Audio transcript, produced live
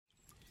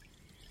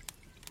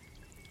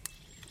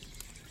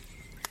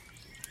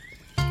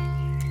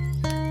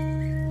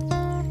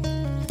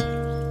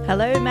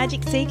Hello,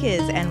 Magic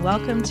Seekers, and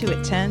welcome to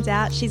It Turns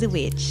Out She's a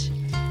Witch.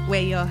 We're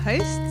your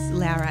hosts,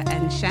 Laura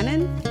and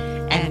Shannon,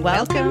 and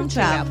welcome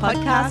to our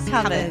podcast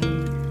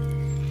Coven.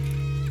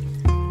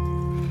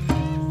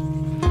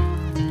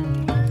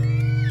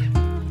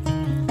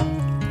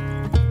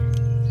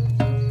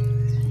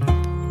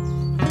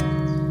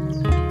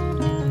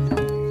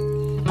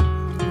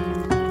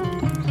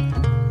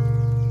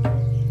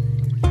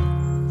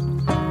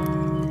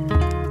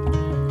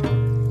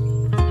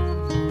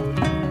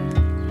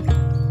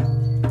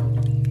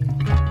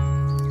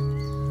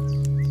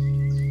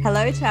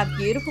 Hello to our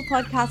beautiful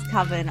podcast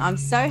Coven. I'm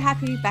so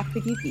happy to be back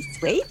with you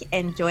this week,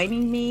 and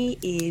joining me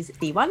is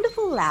the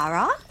wonderful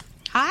Laura.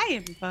 Hi,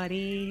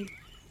 everybody.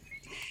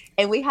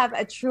 And we have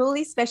a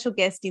truly special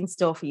guest in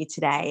store for you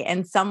today,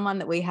 and someone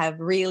that we have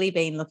really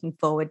been looking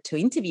forward to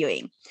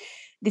interviewing.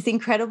 This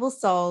incredible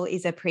soul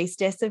is a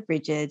priestess of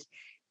Bridget,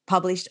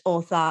 published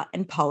author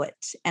and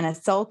poet, and a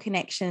soul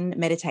connection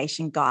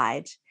meditation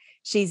guide.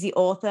 She's the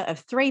author of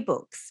 3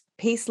 books,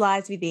 Peace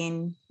Lies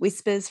Within,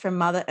 Whispers from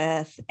Mother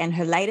Earth, and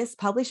her latest,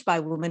 published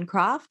by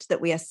Womancraft, that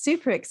we are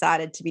super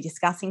excited to be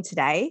discussing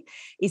today,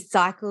 is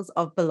Cycles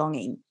of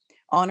Belonging,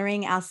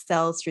 honouring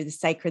ourselves through the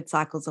sacred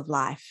cycles of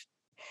life.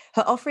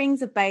 Her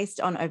offerings are based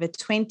on over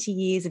 20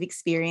 years of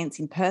experience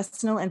in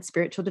personal and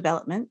spiritual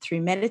development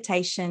through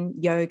meditation,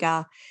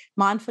 yoga,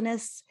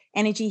 mindfulness,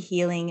 energy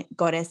healing,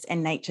 goddess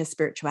and nature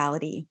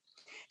spirituality.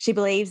 She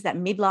believes that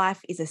midlife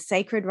is a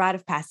sacred rite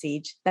of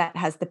passage that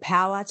has the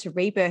power to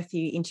rebirth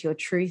you into your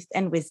truth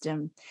and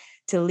wisdom,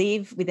 to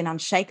live with an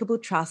unshakable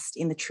trust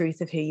in the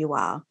truth of who you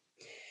are.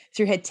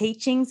 Through her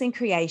teachings and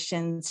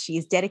creations, she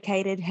is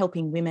dedicated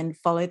helping women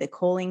follow the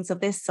callings of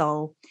their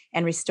soul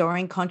and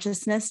restoring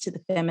consciousness to the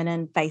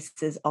feminine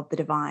faces of the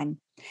divine.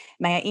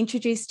 May I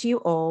introduce to you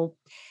all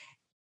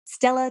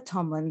Stella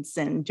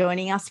Tomlinson,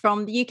 joining us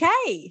from the UK.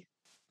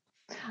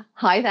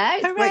 Hi there,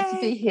 it's Hooray! Great to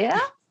be here.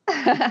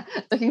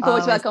 Looking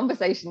forward to our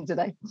conversation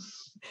today.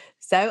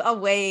 So are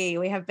we.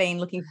 We have been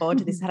looking forward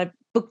to this. Had it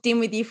booked in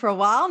with you for a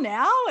while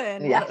now,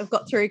 and we've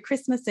got through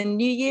Christmas and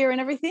New Year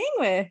and everything.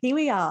 Here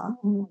we are.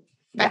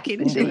 Back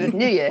into it.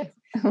 New Year.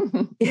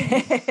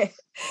 Yeah.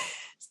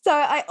 So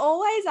I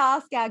always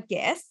ask our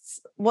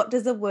guests, what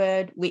does the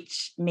word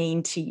witch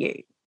mean to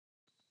you?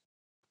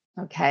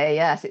 Okay,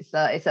 yes, it's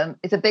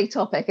a big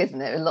topic, isn't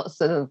it? With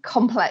lots of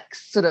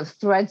complex sort of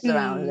threads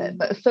around it.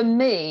 But for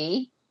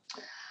me,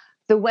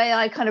 the way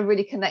I kind of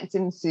really connect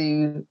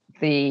into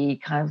the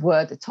kind of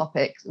word, the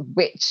topic,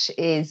 witch,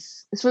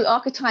 is through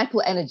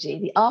archetypal energy,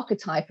 the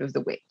archetype of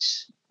the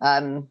witch.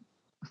 From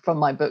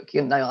my book,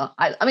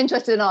 I'm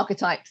interested in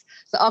archetypes.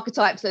 So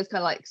archetypes, those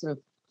kind of like sort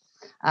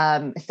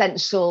of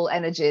essential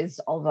energies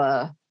of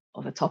a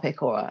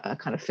topic or a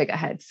kind of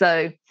figurehead.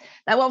 So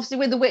now, obviously,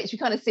 with the witch, we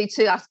kind of see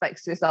 2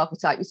 aspects to this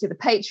archetype. You see the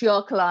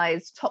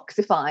patriarchalized,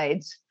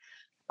 toxified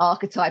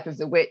archetype of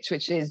the witch,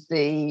 which is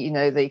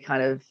the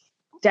kind of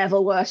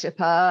devil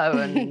worshipper,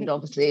 and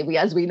obviously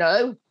as we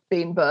know,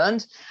 being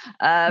burned.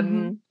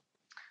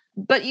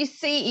 But you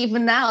see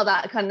even now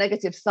that kind of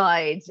negative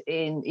side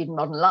in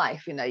modern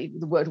life. The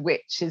word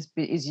witch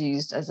is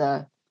used as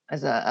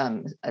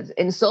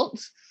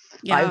insult.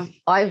 Yeah.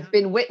 I've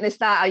been witnessed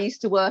that. I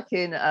used to work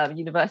in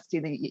university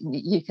in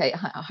the UK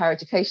higher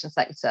education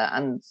sector,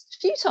 and a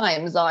few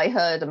times I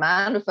heard a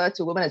man refer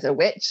to a woman as a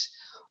witch,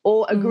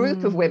 or a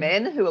group of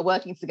women who are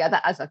working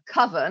together as a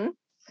coven.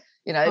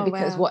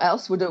 Because what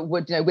else would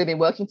women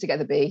working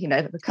together be?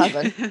 The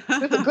coven.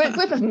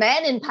 group of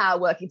men in power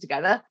working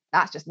together.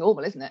 That's just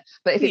normal, isn't it?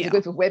 But if it's a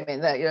group of women,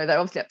 they're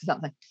obviously up to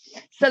something.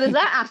 So there's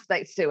that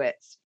aspect to it.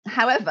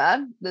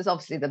 However, there's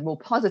obviously the more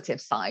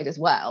positive side as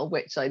well,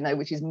 which I know,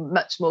 which is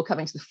much more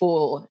coming to the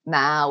fore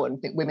now, and I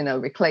think women are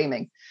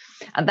reclaiming.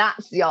 And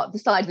that's the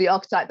side of the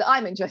archetype that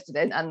I'm interested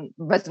in and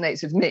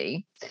resonates with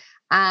me.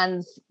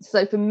 And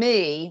so for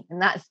me, in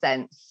that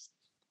sense,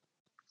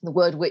 the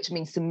word witch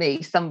means to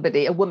me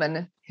a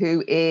woman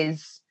who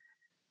is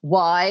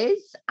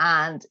wise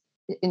and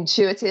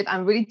intuitive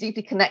and really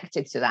deeply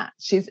connected to that.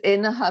 She's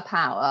in her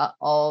power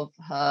of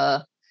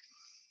her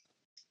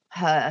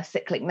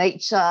cyclic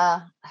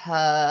nature,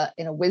 her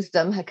inner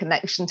wisdom, her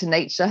connection to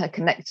nature, her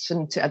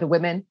connection to other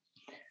women.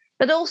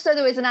 But also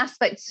there is an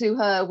aspect to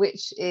her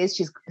which is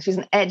she's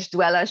an edge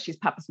dweller. She's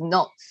perhaps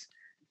not,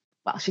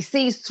 she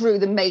sees through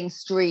the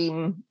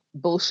mainstream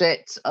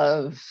bullshit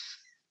of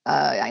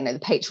the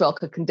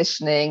patriarchal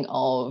conditioning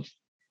of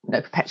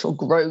perpetual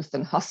growth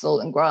and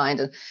hustle and grind,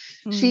 and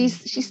she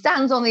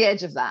stands on the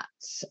edge of that.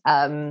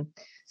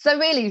 So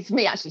really, for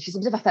me, actually, she's a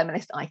bit of a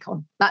feminist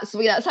icon. That's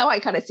how I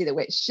kind of see the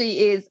witch.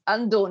 She is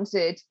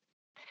undaunted,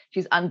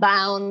 she's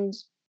unbound.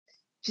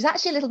 She's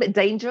actually a little bit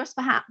dangerous,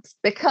 perhaps,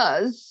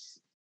 because,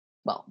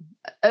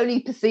 only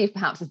perceived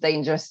perhaps as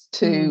dangerous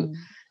to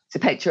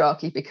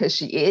patriarchy, because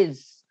she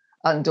is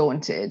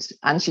undaunted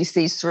and she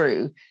sees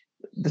through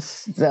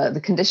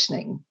the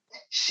conditioning.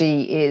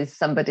 She is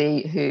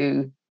somebody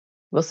who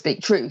will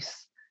speak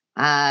truth.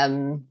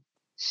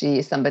 She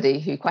is somebody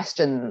who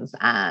questions,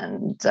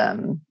 and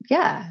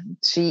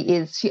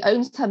she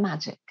owns her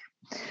magic.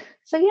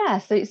 So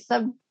it's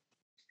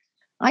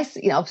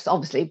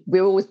obviously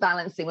we're always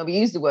balancing, when we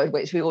use the word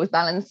witch, we're always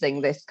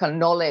balancing this kind of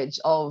knowledge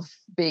of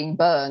being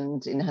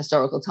burned in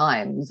historical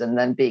times and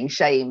then being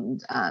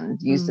shamed and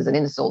used as an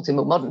insult in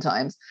more modern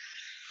times.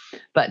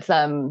 But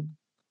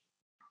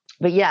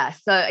yeah,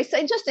 so it's so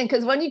interesting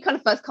because when you kind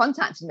of first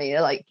contacted me,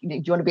 you're like, do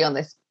you want to be on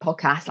this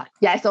podcast? Like,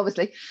 yes,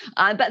 obviously.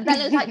 But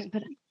then it's like,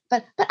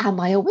 but am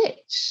I a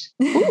witch?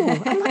 Ooh,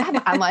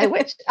 am I a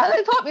witch? And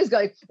then part of me is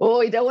going,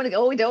 we don't want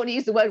to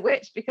use the word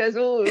witch because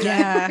because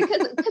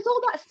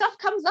all that stuff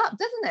comes up,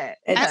 doesn't it?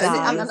 It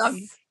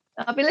does.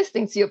 I've been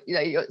listening to your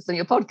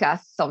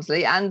podcasts,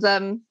 obviously, and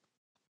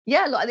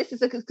like this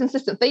is a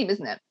consistent theme,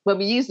 isn't it? When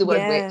we use the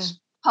word witch,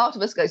 part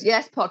of us goes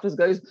yes, part of us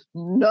goes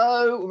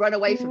no, run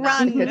away from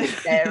that because it's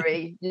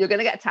scary. You're going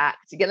to get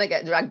attacked, you're going to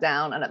get dragged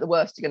down, and at the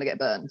worst, you're going to get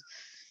burned.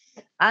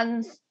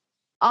 And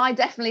I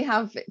definitely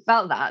have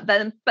felt that.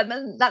 But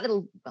then that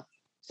little,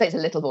 say it's a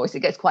little voice,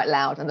 it gets quite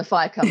loud, and the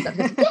fire comes up.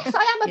 And goes, yes,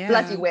 I am a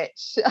bloody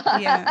witch.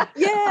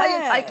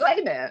 I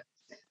claim it.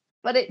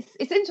 But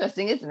it's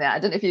interesting, isn't it? I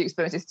don't know if you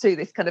experience this too.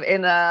 This kind of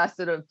inner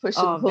sort of push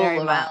and pull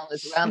around the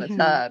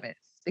term. It's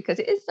because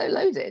it is so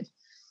loaded.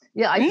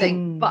 Yeah, I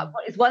think. But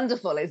what is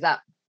wonderful is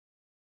that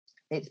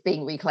it's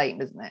being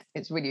reclaimed, isn't it?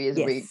 It really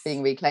is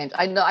being reclaimed.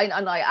 I know,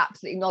 and I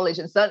absolutely acknowledge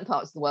in certain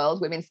parts of the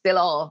world, women still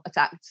are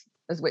attacked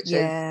as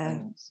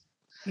witches.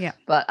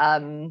 But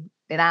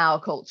in our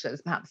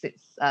cultures, perhaps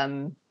it's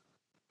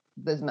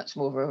there's much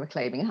more of a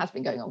reclaiming. It has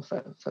been going on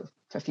for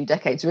a few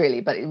decades,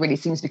 really, but it really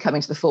seems to be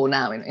coming to the fore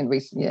now in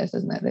recent years,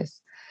 isn't it? This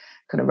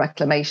kind of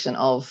reclamation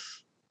of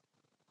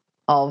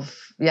our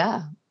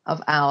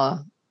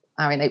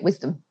innate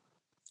wisdom,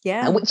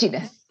 and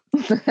witchiness.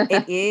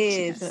 It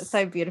is. It's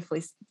so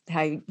beautifully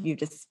how you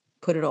just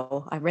put it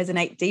all. I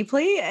resonate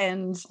deeply,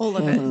 and all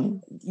of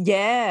it.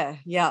 Yeah.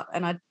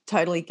 And I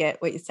totally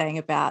get what you're saying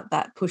about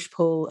that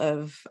push-pull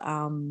of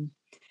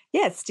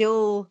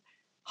still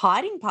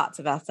hiding parts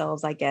of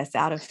ourselves, I guess,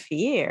 out of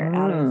fear,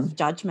 out of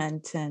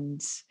judgment,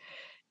 and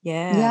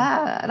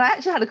And I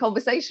actually had a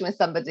conversation with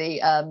somebody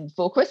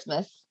before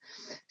Christmas.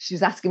 She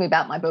was asking me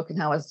about my book and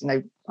how I was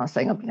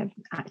saying,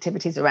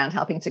 activities around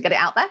helping to get it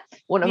out there.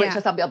 One of which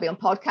I said I'll be on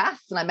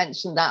podcasts, and I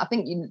mentioned that I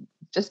think you've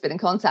just been in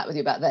contact with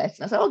you about this.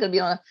 And I said, I'm going to be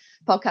on a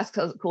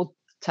podcast called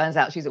Turns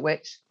Out She's a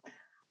Witch.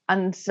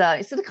 And it's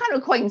a kind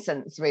of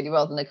acquaintance, really,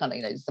 rather than a kind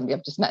of, somebody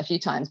I've just met a few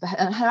times. But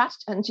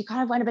and she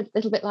kind of went a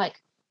little bit like,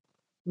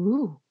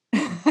 ooh,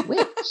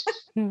 witch.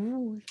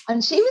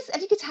 And she was,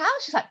 as you could tell,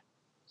 she's like,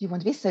 you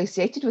want to be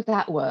associated with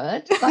that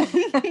word? Like,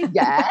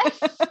 yes.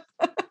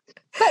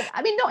 But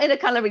I mean, not in a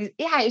kind of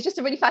it's just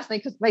a really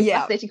fascinating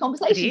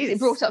conversation. It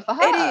brought up for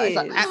her. It's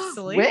like,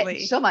 absolutely.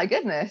 Witch, oh my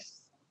goodness.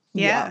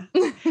 Yeah.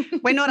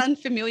 We're not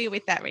unfamiliar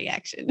with that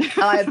reaction.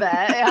 I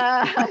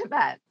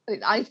bet.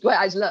 I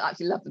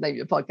actually love the name of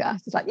your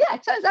podcast. It's like,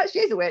 it turns out she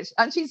is a witch,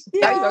 and she's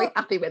very, very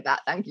happy with that.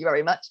 Thank you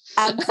very much.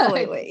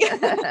 Absolutely.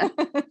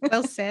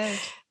 Well said.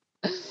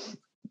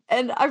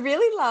 And I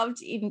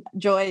really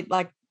enjoyed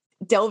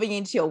delving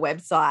into your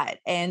website,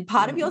 and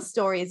part of your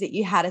story is that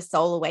you had a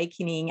soul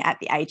awakening at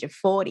the age of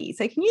 40.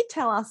 So can you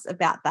tell us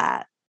about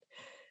that?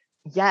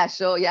 Yeah,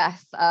 sure.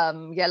 Yes. A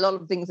lot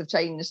of things have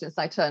changed since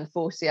I turned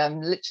 40.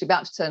 I'm literally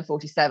about to turn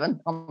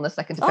 47 on the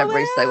 2nd of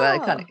February. Wow.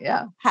 So kind of,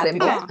 happy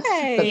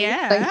birthday.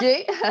 Thank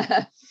you.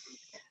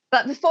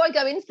 But before I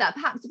go into that,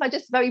 perhaps if I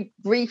just very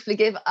briefly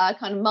give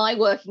kind of my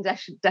working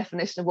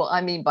definition of what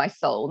I mean by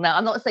soul. Now,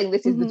 I'm not saying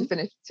this is the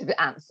definitive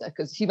answer,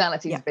 because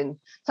humanity has been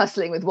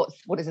tussling with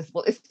what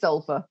is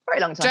soul for a very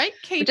long time. Don't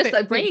keep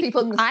it brief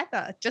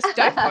either. Just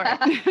go for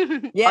it.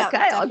 Okay, definitely.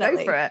 I'll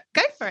go for it.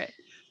 Go for it.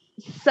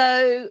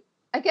 So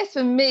I guess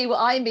for me, what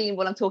I mean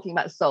when I'm talking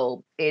about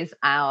soul is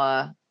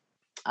our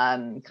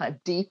kind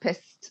of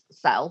deepest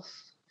self.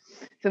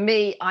 For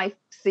me, I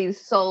see the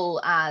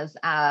soul as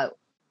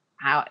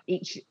how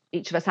each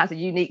of us has a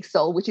unique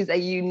soul, which is a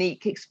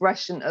unique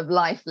expression of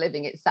life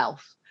living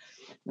itself.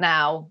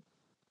 Now,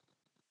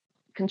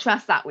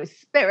 contrast that with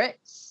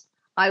spirits.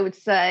 I would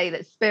say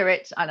that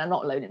spirit, and I'm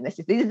not alone in this,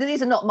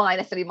 these are not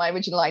necessarily my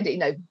original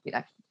idea.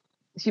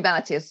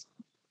 Humanity has,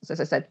 as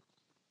I said,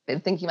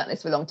 been thinking about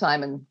this for a long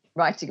time and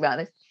writing about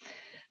this.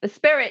 The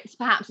spirit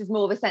perhaps is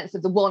more of a sense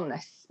of the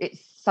oneness. It's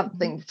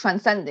something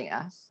transcending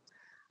us.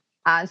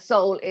 And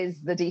soul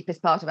is the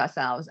deepest part of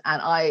ourselves.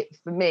 And I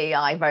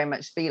very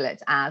much feel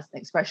it as an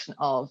expression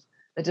of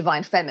the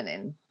divine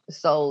feminine. The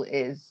soul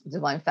is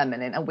divine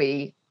feminine,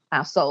 and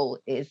our soul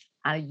is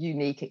a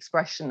unique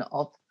expression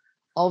of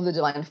the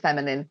divine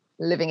feminine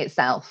living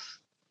itself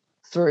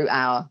through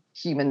our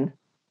human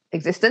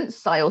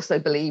existence. I also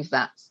believe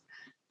that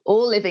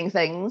all living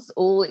things,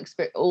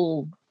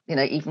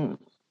 even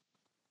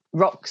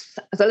rocks,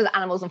 as well as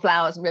animals and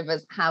flowers and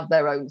rivers, have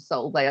their own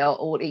soul. They are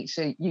all each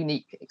a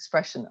unique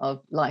expression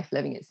of life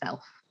living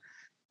itself.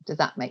 Does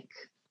that make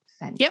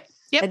sense? Yep.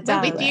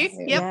 I'm with you.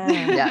 Yep.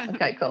 Yeah.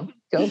 Okay, cool.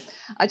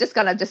 I just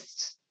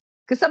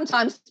because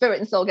sometimes spirit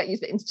and soul get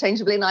used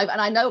interchangeably, and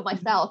I know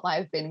myself,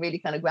 I've been really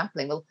kind of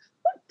grappling, well,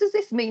 what does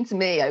this mean to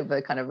me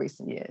over kind of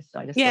recent years? So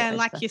I just and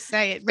like you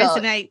say, it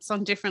resonates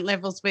on different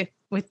levels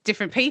with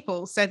different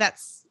people. So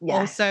that's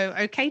also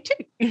okay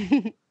too.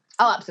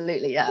 Oh,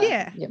 absolutely.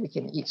 Yeah. We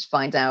can each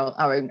find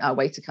our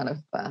way to kind of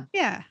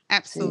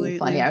absolutely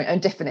finding our own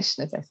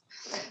definition of this.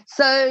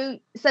 So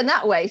in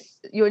that way,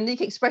 your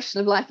unique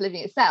expression of life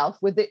living itself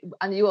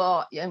and you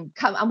are and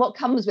what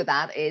comes with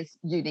that is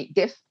unique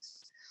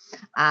gifts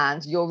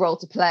and your role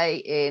to play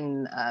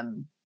in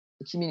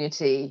the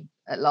community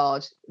at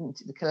large,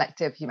 into the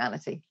collective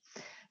humanity.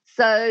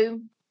 So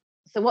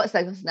now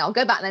I'll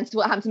go back then to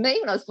what happened to me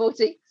when I was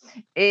 40,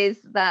 is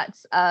that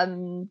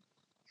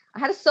I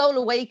had a soul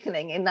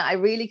awakening in that I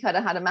really kind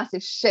of had a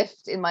massive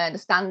shift in my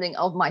understanding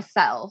of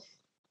myself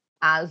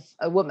as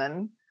a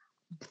woman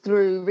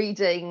through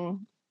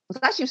reading. It was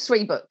actually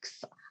 3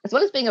 books. As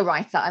well as being a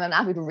writer, I'm an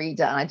avid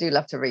reader and I do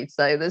love to read.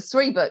 So there's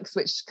 3 books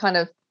which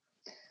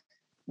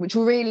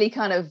really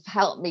kind of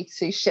helped me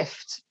to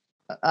shift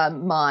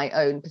my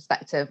own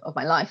perspective of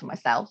my life and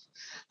myself.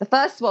 The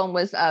first one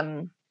was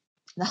The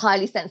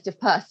Highly Sensitive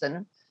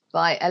Person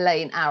by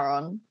Elaine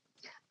Aron.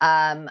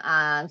 And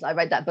I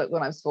read that book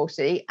when I was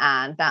 40,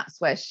 and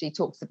that's where she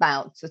talks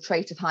about the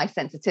trait of high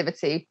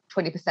sensitivity.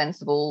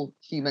 20% of all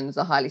humans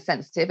are highly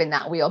sensitive, in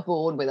that we are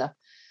born with a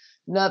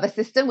nervous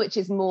system which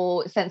is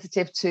more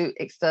sensitive to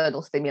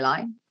external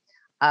stimuli,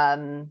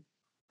 and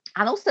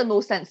also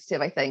more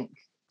sensitive, I think,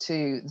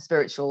 to the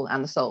spiritual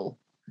and the soul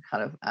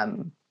kind of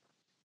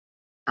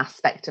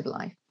aspect of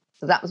life.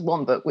 So that was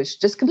one book which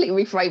just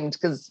completely reframed,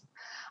 because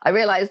I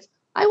realized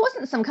I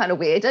wasn't some kind of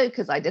weirdo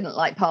because I didn't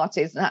like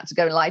parties and had to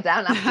go and lie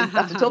down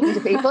after talking to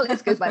people.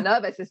 It's because my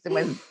nervous system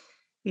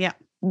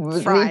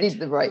was really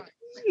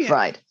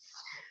fried.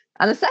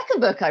 And the second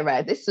book I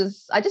read,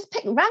 I just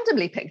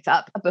randomly picked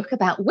up a book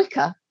about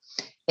Wicca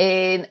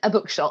in a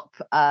bookshop,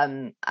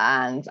 and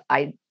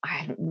I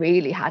hadn't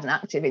really had an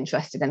active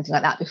interest in anything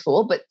like that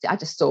before, but I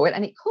just saw it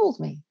and it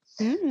called me.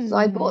 So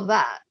I bought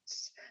that.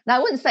 Now, I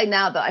wouldn't say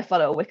now that I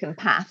follow a Wiccan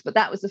path, but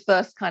that was the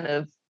first kind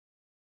of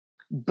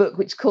book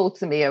which called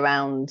to me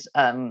around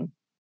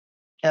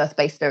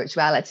earth-based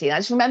spirituality. And I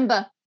just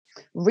remember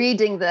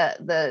reading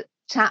the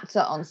chapter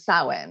on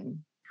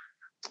Samhain.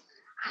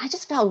 I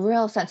just felt a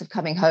real sense of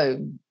coming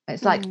home.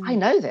 It's like, I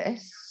know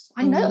this.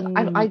 I know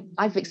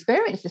I've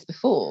experienced this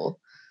before.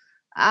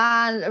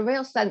 And a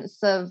real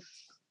sense of,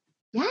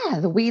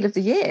 the wheel of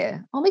the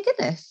year. Oh my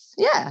goodness.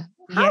 Yeah.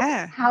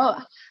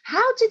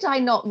 How did I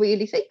not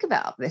really think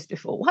about this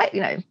before? Why,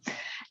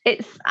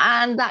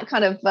 and that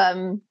kind of,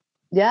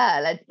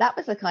 that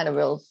was a kind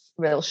of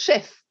real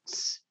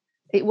shift.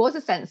 It was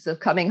a sense of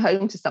coming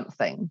home to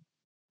something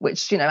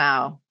which,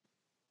 our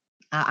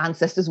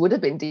ancestors would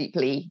have been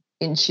deeply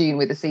in tune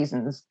with the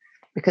seasons,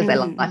 because their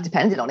life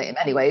depended on it in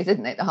many ways,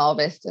 isn't it? The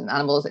harvest and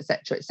animals,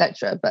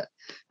 etc., but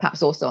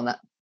perhaps also on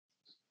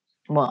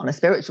on a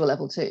spiritual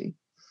level too.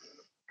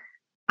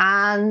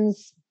 And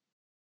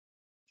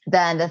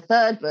then the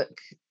third book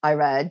I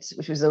read,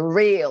 which was a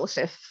real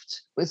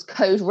shift, was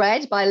Code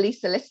Red by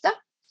Lisa Lister.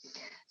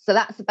 So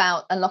that's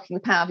about unlocking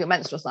the power of your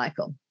menstrual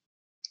cycle.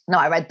 Now,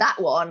 I read that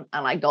one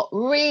and I got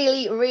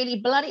really, really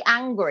bloody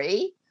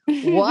angry.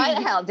 Why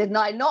the hell didn't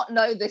I not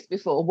know this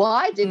before?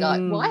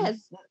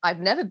 I've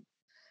never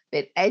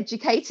been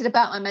educated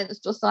about my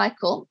menstrual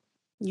cycle?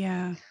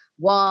 Yeah.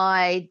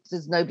 Why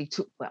does nobody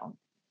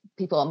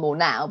people are more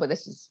now, but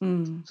this is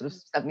sort of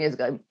 7 years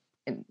ago.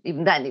 And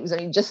even then, it was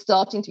only just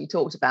starting to be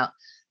talked about.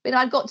 But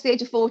I'd got to the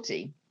age of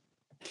 40.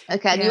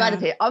 Okay, I knew I had a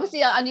period.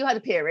 Obviously, I knew I had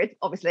a period,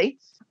 obviously.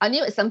 I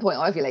knew at some point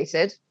I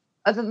ovulated.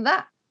 Other than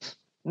that,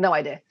 no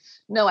idea.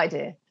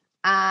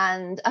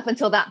 And up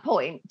until that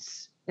point,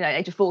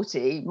 age of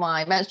 40,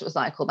 my menstrual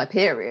cycle, my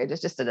period,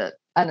 was just an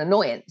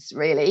annoyance,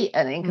 really,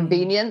 an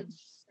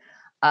inconvenience.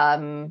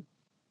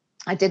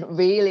 I didn't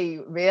really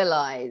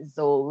realize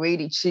or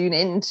really tune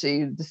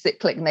into the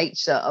cyclic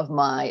nature of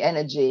my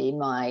energy,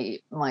 my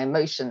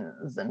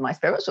emotions, and my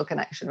spiritual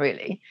connection,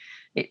 really.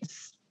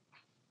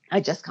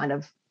 I just kind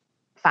of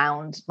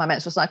found my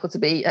menstrual cycle to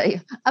be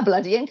a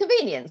bloody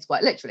inconvenience,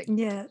 quite literally.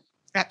 Yeah,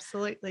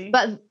 absolutely.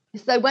 But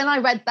so when I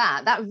read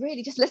that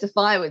really just lit a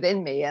fire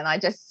within me, and I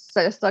just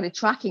started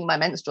tracking my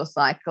menstrual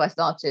cycle. I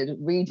started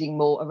reading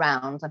more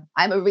around.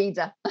 I'm a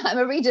reader. I'm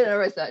a reader and a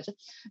researcher.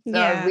 So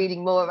I'm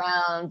reading more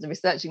around,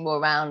 researching more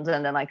around,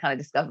 and then I kind of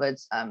discovered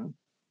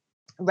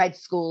Red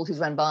School, who's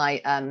run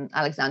by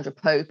Alexandra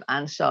Pope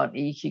and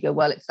Shani Hugo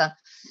Wurlitzer,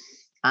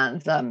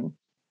 and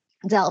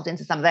delved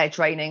into some of their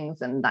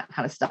trainings and that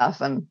kind of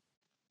stuff.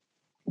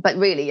 But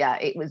really,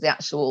 it was the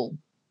actual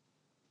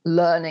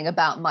learning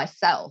about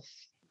myself,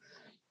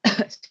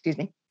 excuse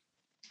me,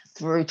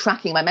 through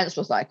tracking my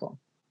menstrual cycle.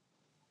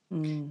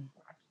 And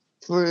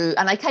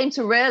I came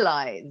to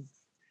realize,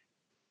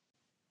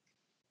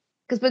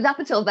 because up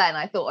until then,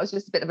 I thought I was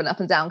just a bit of an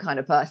up and down kind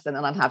of person,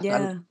 and I'd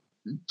have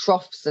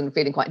troughs and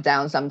feeling quite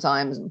down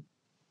sometimes. And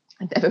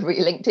I never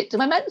really linked it to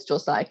my menstrual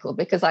cycle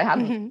because I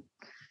hadn't,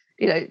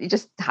 it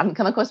just hadn't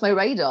come across my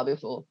radar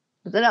before.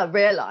 But then I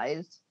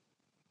realized,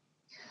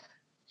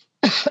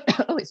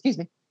 oh, excuse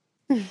me.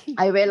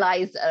 I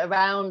realized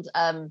around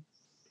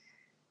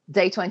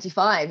day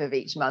 25 of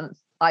each month,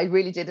 I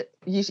really did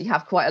usually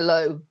have quite a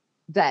low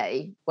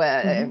day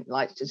where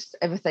like just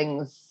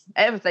everything's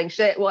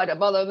shit, why don't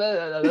bother?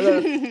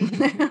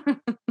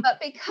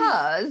 But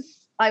because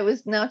I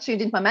was now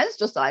tuned into my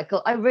menstrual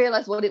cycle, I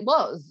realized what it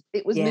was.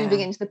 It was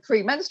moving into the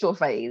premenstrual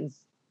phase.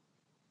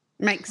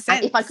 Makes sense.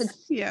 And if I could,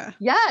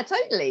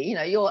 totally. You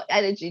know, your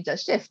energy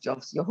does shift.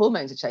 Your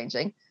hormones are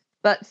changing.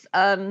 But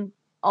on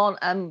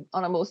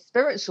a more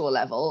spiritual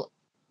level,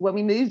 when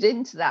we moved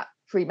into that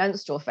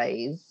premenstrual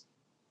phase,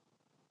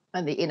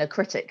 and the inner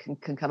critic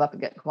can come up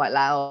and get quite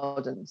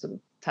loud and sort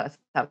of tell us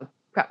how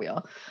crap we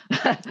are.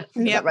 That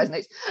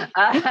resonates.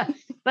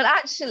 But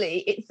actually,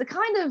 it's the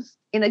kind of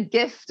inner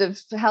gift of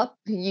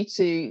helping you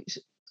to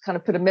kind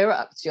of put a mirror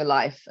up to your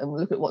life and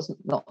look at what's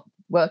not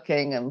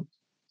working and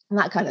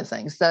that kind of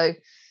thing. So,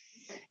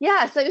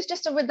 so it's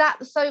just with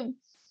that. So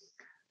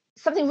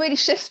something really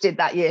shifted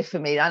that year for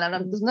me.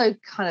 And there's no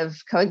kind of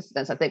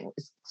coincidence. I think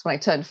it's when I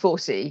turned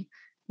 40,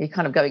 you're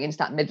kind of going into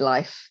that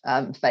midlife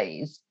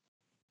phase.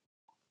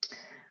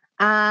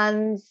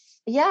 And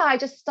I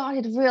just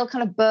started a real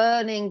kind of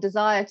burning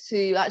desire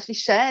to actually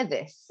share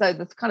this. So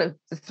the kind of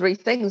the three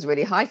things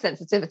really: high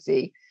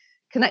sensitivity,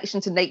 connection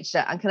to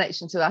nature, and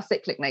connection to our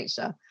cyclic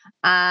nature.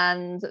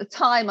 And at the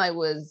time I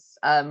was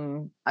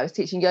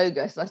teaching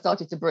yoga, so I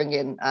started to bring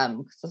in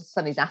some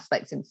of these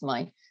aspects into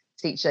my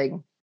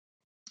teaching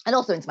and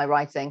also into my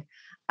writing.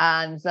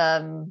 And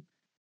so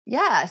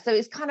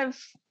it's kind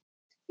of,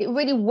 it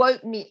really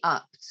woke me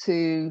up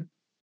to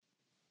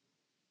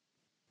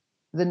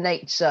the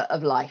nature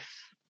of life,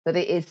 that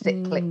it is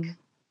cyclic.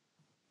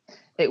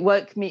 It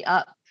woke me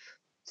up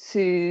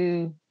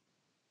to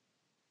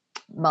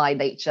my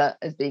nature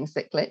as being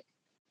cyclic.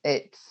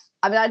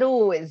 I'd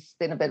always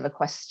been a bit of a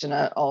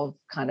questioner of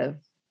kind of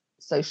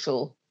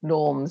social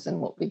norms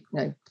and what we,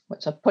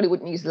 which I probably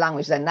wouldn't use the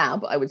language then now,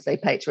 but I would say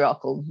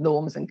patriarchal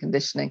norms and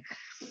conditioning.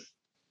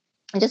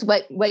 And just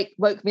woke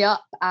me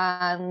up.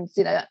 And,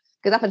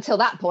 because up until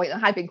that point, I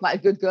had been quite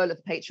a good girl of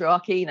the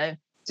patriarchy,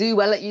 do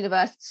well at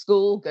university,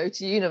 school, go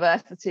to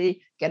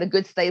university, get a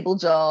good stable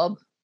job,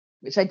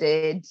 which I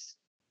did.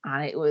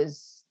 And it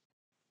was,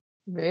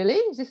 really?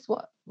 Is this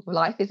what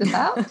life is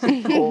about?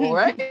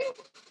 Boring.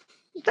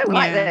 Don't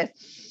like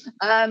this.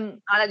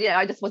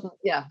 I just wasn't,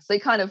 so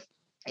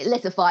it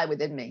lit a fire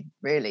within me,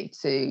 really,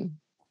 to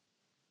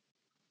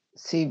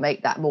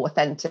make that more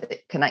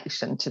authentic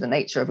connection to the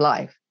nature of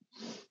life.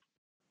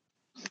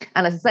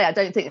 And as I say, I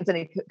don't think there's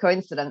any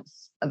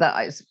coincidence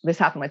that this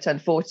happened when I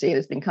turned 40.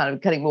 It's been kind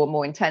of getting more and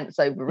more intense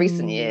over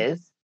recent years.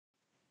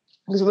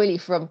 It was really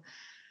from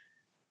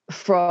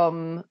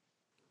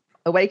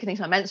awakening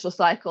to my menstrual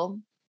cycle.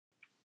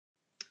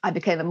 I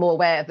became more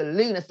aware of the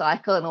lunar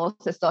cycle and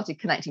also started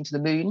connecting to the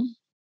moon.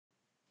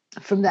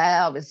 From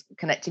there, I was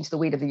connecting to the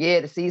wheel of the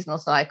year, the seasonal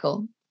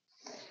cycle,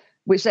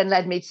 which then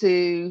led me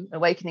to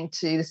awakening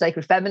to the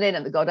sacred feminine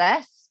and the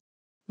goddess,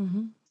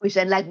 which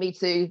then led me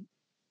to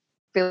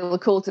feel the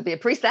call to be a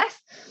priestess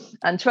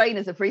and train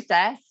as a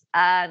priestess.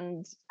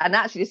 And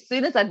actually, as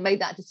soon as I'd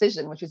made that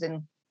decision, which was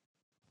in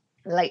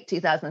late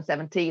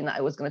 2017, that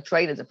I was going to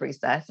train as a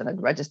priestess and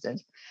I'd registered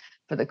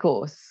for the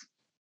course,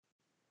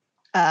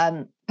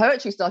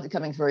 poetry started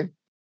coming through.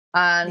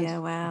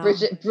 And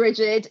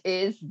Bridget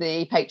is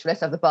the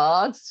patroness of the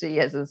bards. She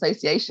has an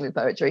association with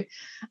poetry.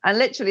 And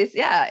literally,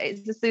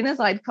 it's as soon as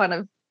I'd kind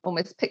of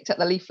almost picked up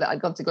the leaflet,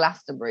 I'd gone to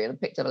Glastonbury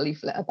and picked up a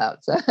leaflet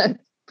about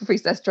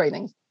priestess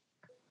trainings.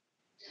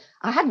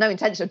 I had no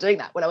intention of doing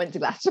that when I went to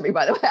Glastonbury,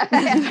 by the way.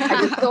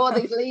 I just saw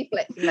these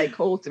leaflets and they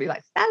called to me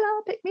like,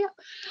 Stella, pick me up.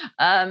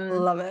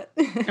 Love it.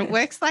 It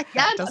works like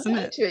that, doesn't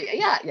poetry,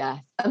 it? Yeah.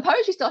 And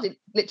poetry started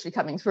literally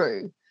coming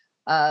through.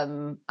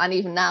 And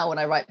even now when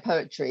I write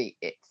poetry,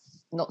 it's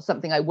not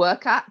something I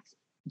work at.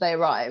 They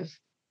arrive.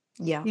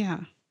 Yeah.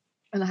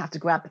 And I have to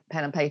grab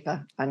pen and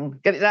paper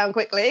and get it down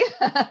quickly.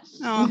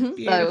 Oh,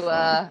 beautiful.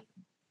 So,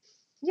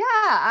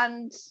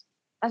 and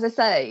as I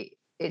say,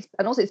 it's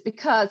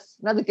because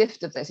another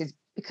gift of this is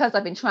because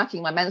I've been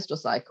tracking my menstrual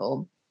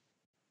cycle.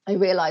 I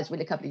realized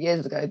really a couple of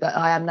years ago that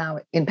I am now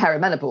in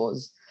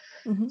perimenopause.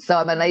 So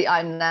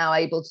I'm now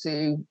able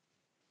to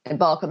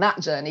embark on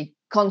that journey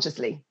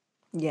consciously.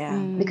 Yeah.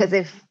 Because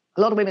if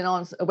a lot of women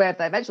aren't aware of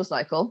their menstrual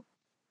cycle,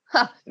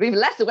 they're even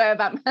less aware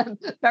about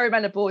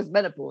perimenopause,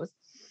 menopause.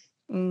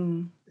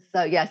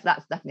 So yes,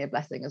 that's definitely a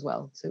blessing as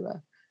well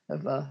to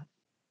have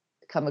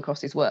come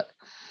across his work.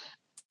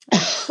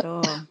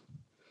 Sure.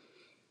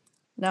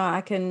 No,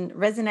 I can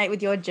resonate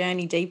with your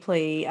journey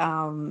deeply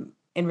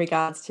in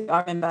regards to,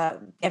 I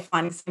remember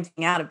finding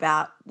something out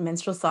about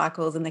menstrual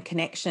cycles and the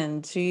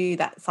connection to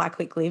that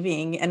cyclic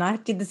living. And I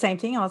did the same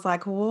thing. I was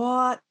like,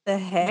 what the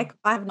heck?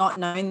 I have not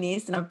known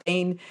this. And I've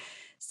been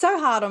so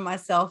hard on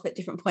myself at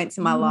different points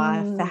in my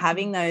life for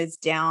having those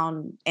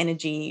down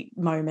energy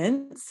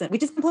moments,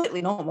 which is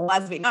completely normal,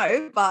 as we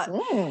know. But,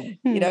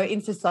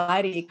 in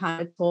society, you're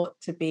kind of taught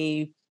to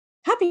be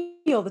happy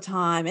all the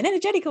time and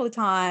energetic all the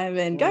time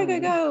and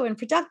go and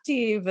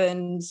productive.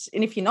 And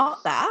if you're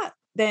not that,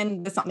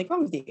 then there's something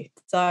wrong with you.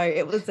 So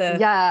it was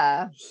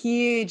a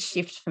huge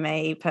shift for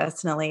me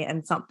personally,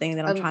 and something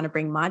that I'm trying to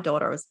bring my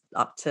daughter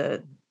up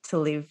to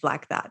live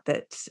like that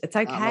it's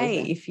okay.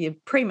 Amazing. If you're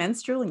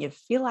premenstrual and you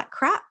feel like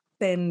crap,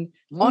 then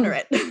honor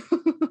it.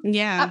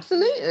 Yeah,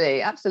 absolutely.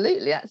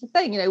 That's the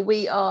thing.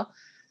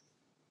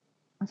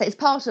 I think it's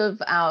part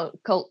of our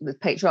the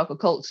patriarchal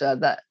culture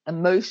that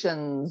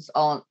emotions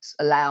aren't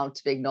allowed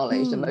to be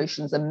acknowledged.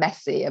 Emotions are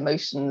messy.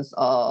 Emotions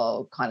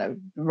are kind of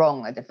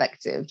wrong and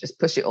defective. Just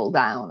push it all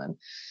down. And,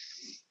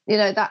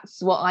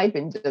 that's what I've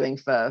been doing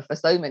for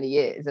so many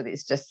years. And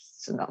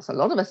and that's a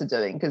lot of us are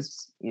doing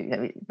because,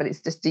 but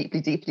it's just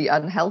deeply, deeply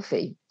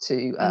unhealthy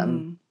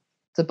to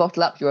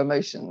bottle up your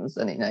emotions.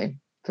 And,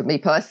 for me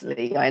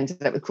personally, I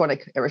ended up with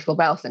chronic irritable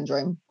bowel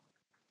syndrome,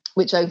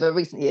 which over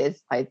recent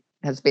years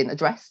has been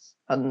addressed.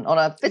 On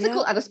a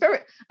physical and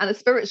a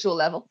spiritual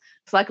level,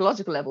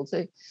 psychological level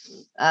too.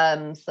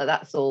 So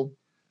that's all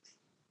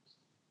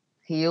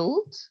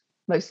healed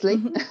mostly.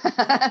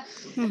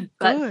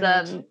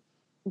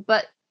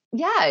 But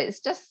yeah,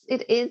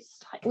 it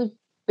is like we've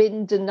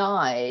been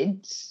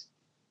denied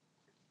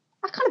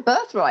a kind of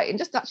birthright and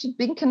just actually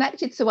being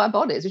connected to our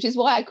bodies, which is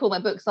why I call my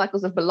book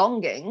Cycles of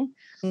Belonging.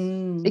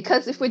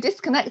 Because if we're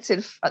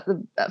disconnected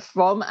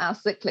from our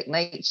cyclic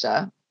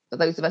nature, for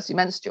those of us who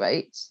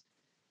menstruate,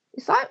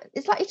 it's like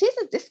it is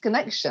a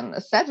disconnection, a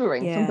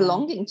severing from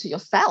belonging to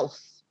yourself.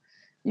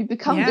 You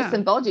become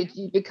disembodied,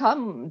 you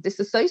become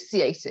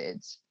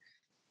disassociated,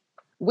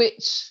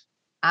 which,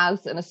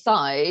 as an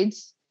aside,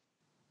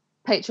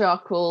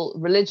 patriarchal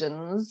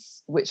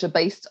religions, which are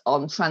based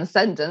on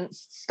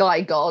transcendence,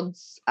 sky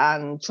gods,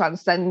 and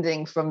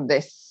transcending from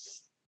the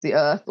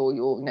earth or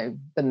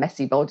the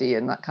messy body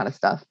and that kind of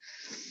stuff.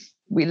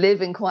 We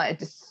live in quite a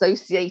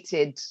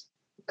dissociated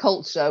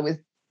culture with,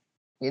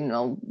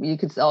 you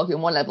could argue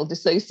on one level,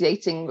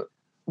 dissociating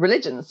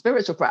religions,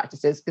 spiritual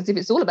practices, because if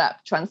it's all about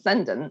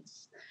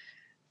transcendence,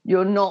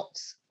 you're not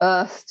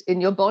earthed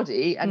in your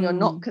body and you're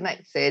not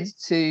connected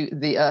to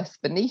the earth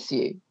beneath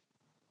you,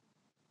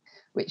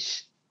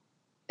 which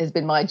has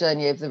been my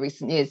journey over the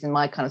recent years in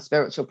my kind of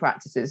spiritual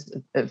practices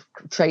of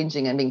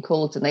changing and being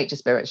called to nature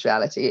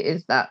spirituality,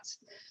 is that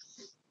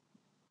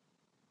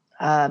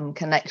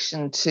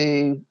connection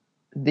to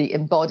the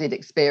embodied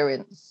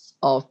experience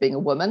of being a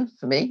woman,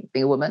 for me,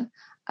 being a woman,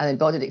 an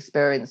embodied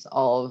experience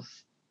of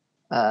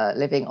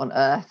living on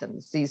earth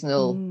and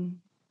seasonal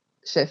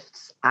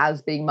shifts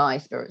as being my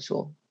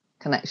spiritual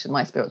connection,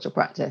 my spiritual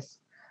practice.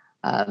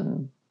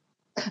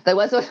 There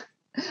was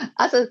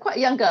as a quite a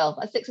young girl,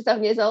 at 6 or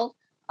 7 years old,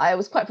 I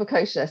was quite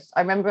precocious.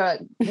 I remember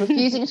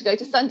refusing to go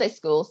to Sunday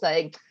school,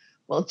 saying,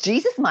 well,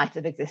 Jesus might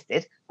have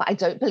existed, but I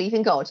don't believe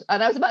in God.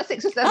 And I was about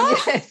 6 or 7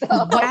 years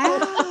old. Wow,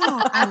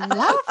 I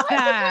love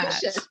that.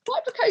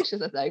 Quite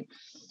precocious, I think.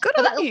 Good but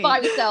on that little you.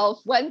 fiery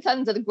self went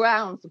under the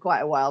ground for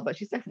quite a while, but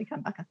she's definitely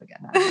come back up again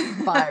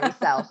now. Fiery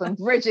self. And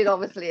Bridget,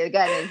 obviously,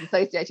 again, is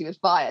associated with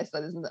fire.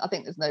 So I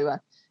think there's no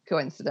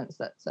coincidence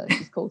that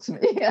she's called to me.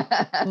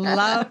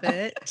 Love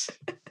it.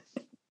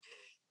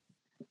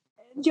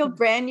 Your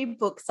brand new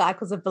book,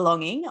 Cycles of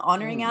Belonging,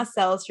 Honouring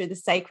Ourselves Through the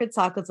Sacred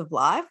Cycles of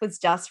Life, was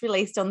just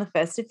released on the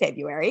 1st of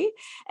February.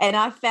 And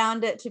I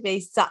found it to be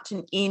such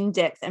an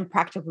in-depth and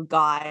practical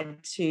guide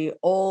to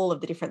all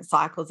of the different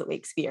cycles that we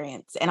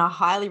experience. And I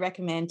highly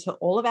recommend to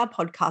all of our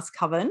podcast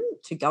coven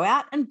to go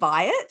out and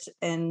buy it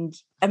and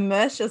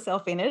immerse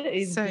yourself in it. It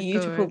is a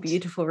beautiful,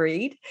 beautiful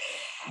read.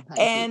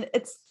 And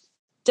it's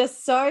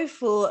just so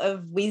full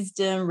of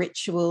wisdom,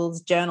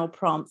 rituals, journal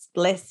prompts,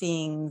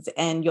 blessings,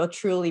 and your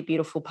truly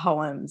beautiful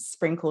poems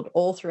sprinkled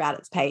all throughout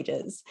its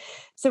pages.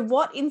 So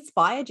what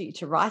inspired you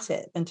to write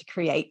it and to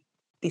create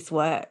this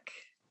work?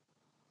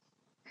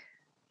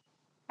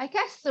 I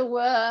guess there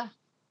were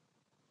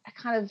a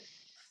kind of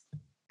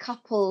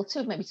couple,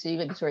 maybe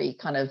three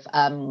kind of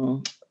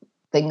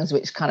things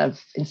which kind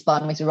of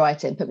inspired me to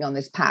write it and put me on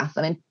this path.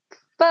 I mean,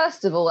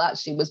 first of all,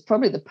 actually, was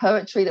probably the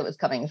poetry that was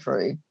coming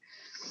through.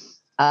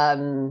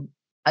 And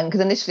because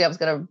initially I was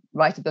going to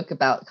write a book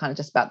about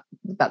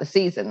the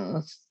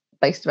seasons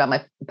based around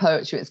my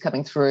poetry that's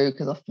coming through,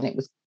 because often it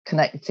was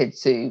connected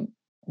to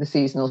the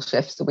seasonal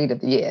shifts, the wheel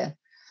of the year.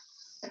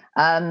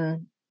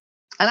 And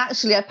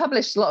actually I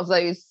published a lot of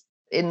those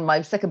in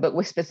my second book,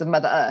 Whispers of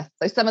Mother Earth.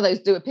 So some of those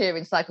do appear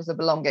in Cycles of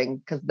Belonging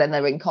because then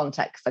they're in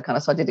context.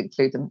 So I did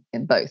include them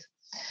in both.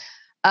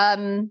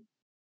 And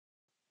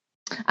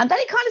then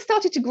it kind of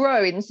started to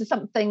grow into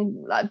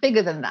something like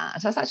bigger than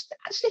that. I was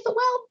actually thought,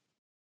 well,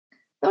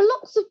 there are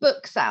lots of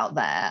books out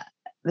there.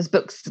 There's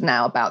books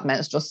now about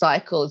menstrual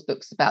cycles,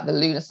 books about the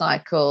lunar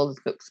cycles,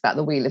 books about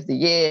the wheel of the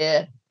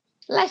year,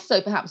 less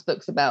so perhaps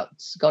books about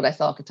goddess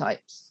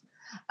archetypes.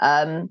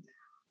 And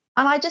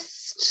I'm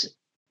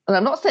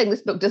not saying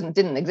this book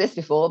didn't exist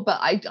before, but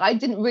I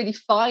didn't really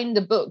find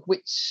a book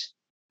which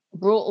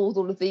brought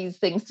all of these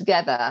things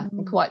together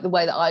in quite the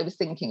way that I was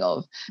thinking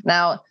of.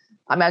 Now,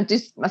 I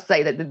just must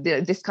say that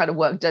this kind of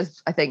work does,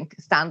 I think,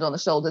 stand on the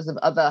shoulders of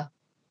other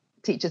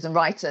teachers and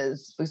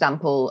writers. For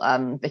example,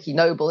 Vicky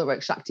Noble, who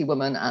wrote Shakti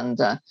Woman and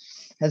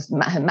has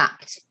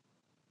mapped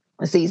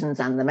the seasons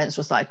and the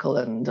menstrual cycle,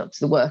 and to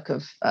the work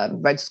of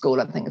Red School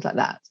and things like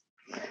that.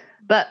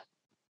 But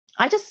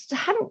I just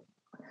hadn't.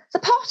 So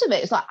part of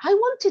it is like I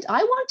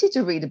wanted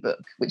to read a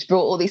book which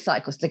brought all these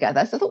cycles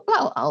together. So I thought,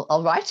 well,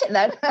 I'll write it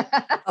then.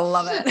 I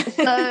love it.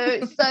 so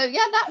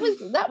yeah, that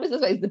was I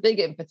suppose the big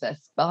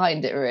impetus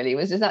behind it. Really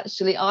was just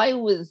actually I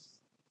was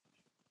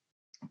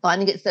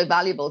finding it so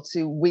valuable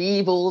to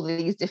weave all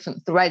these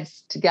different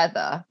threads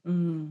together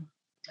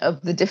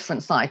of the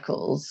different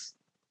cycles,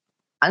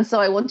 and so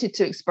I wanted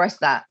to express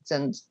that.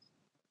 And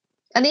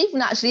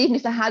even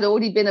if there had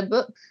already been a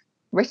book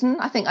written,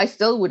 I think I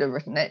still would have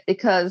written it,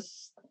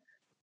 because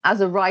as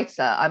a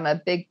writer, I'm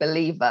a big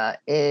believer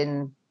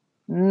in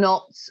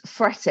not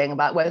fretting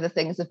about whether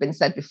things have been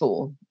said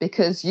before,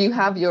 because you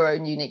have your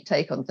own unique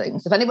take on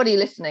things. If anybody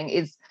listening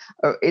is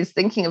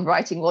thinking of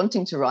writing,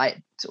 wanting to write,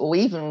 or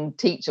even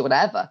teach or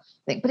whatever,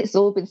 think, but it's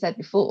all been said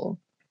before.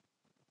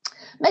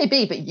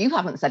 Maybe, but you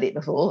haven't said it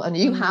before, and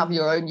you have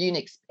your own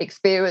unique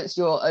experience,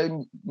 your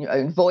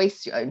own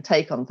voice, your own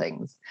take on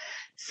things.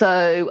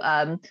 So,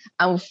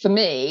 and for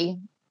me,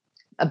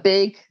 a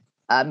big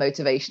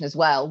motivation as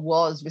well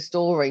was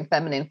restoring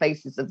feminine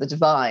faces of the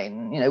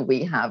divine.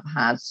 We have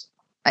had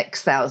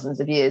X thousands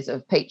of years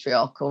of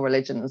patriarchal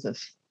religions of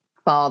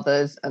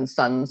fathers and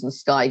sons and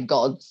sky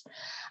gods,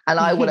 and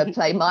I want to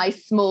play my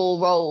small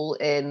role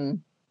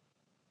in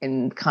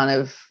kind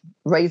of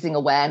raising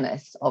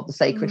awareness of the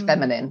sacred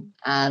feminine,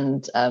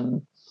 and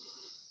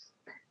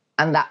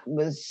that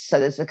was, so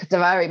there's a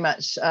very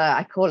much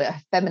I call it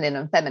a feminine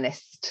and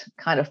feminist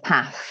kind of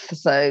path.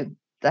 So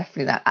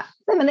definitely that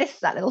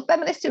little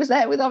feminist who was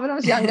there with us when I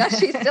was younger,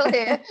 she's still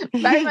here,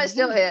 very much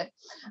still here.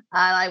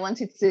 And I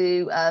wanted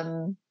to,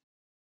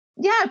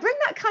 bring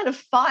that kind of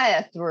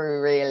fire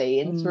through, really,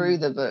 and through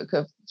the book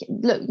of,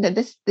 look,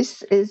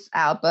 this is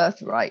our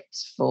birthright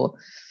for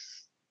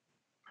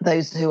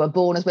those who are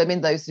born as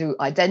women, those who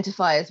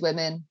identify as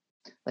women,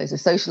 those who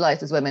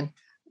socialize as women,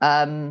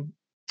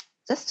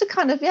 just to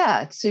kind of,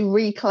 to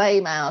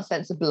reclaim our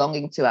sense of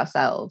belonging to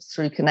ourselves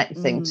through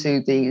connecting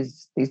to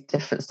these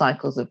different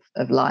cycles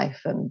of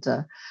life. And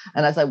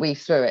as I weave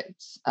through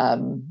it,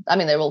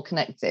 they're all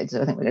connected.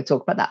 I think we're going to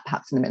talk about that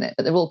perhaps in a minute,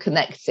 but they're all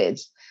connected.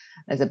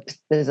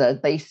 There's a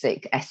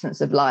basic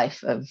essence of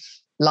life,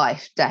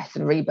 death,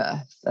 and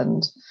rebirth.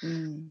 And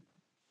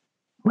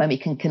when we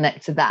can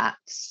connect to that,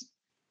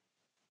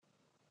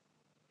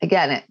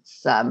 again,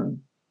 it's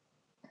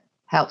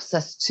helps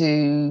us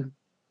to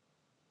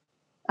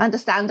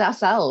understand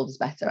ourselves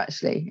better.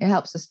 Actually, it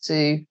helps us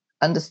to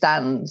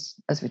understand,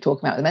 as we're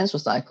talking about the menstrual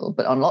cycle,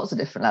 but on lots of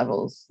different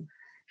levels.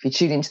 If you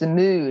tune into the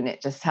moon,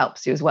 it just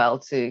helps you as well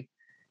to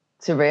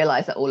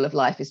realize that all of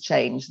life is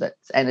change, that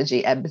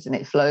energy ebbs and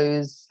it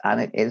flows,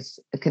 and it is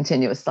a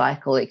continuous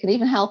cycle. It can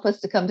even help us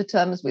to come to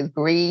terms with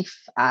grief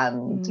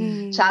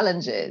and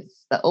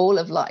challenges, that all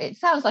of life, it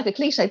sounds like a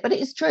cliche, but it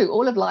is true.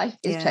 All of life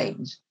is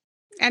change.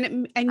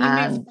 And you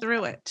move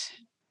through it.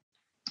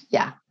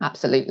 Yeah,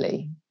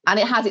 absolutely. And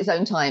it has its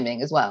own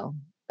timing as well,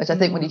 which I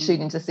think when you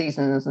tune into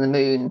seasons and the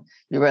moon,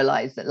 you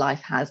realize that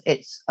life has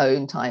its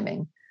own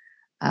timing.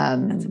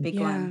 That's a big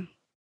one.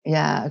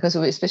 Yeah, because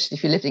especially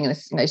if you're living in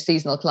a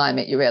seasonal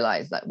climate, you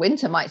realize that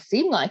winter might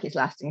seem like it's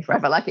lasting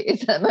forever, like it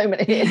is at the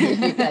moment here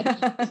in the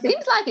UK. It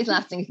seems like it's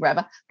lasting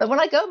forever. But when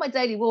I go on my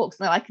daily walks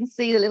now, I can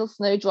see the little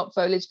snowdrop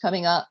foliage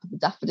coming up, the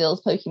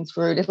daffodils poking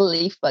through, little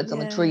leaf buds on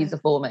the trees are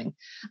forming.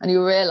 And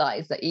you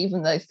realize that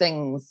even those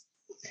things,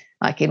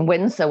 like in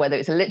winter, whether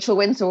it's a literal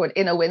winter or an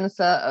inner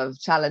winter of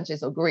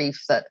challenges or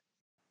grief, that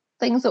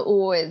things are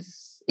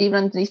always,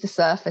 even underneath the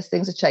surface,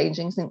 things are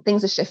changing,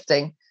 things are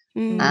shifting.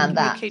 And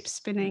that keeps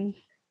spinning.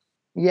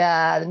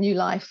 Yeah, the new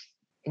life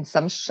in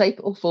some shape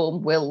or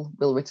form will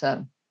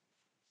return.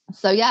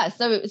 So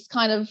it was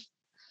kind of,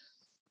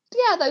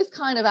 those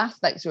kind of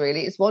aspects,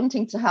 really. It's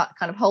wanting to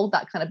kind of hold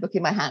that kind of book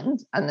in my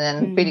hand, and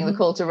then feeling the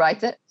call to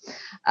write it.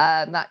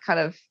 That kind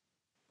of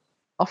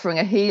offering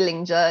a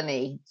healing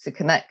journey to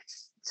connect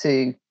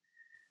to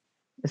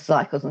the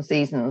cycles and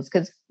seasons,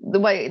 because the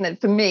way,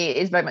 for me, it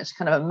is very much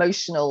kind of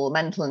emotional,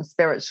 mental, and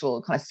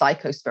spiritual, kind of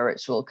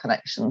psycho-spiritual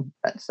connection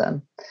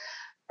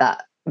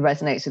that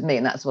resonates with me,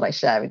 and that's what I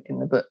share in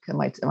the book and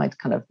my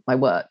kind of my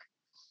work.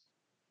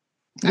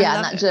 And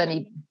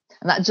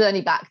that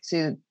journey back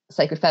to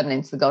sacred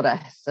feminine, to the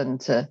goddess, and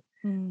to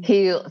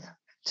heal,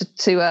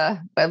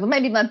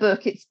 maybe my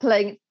book, it's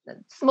playing a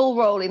small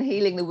role in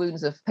healing the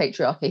wounds of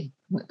patriarchy.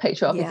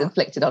 Patriarchy is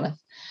inflicted on us,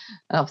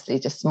 and obviously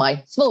just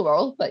my small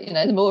role, but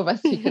the more of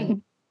us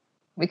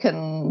we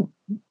can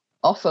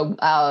offer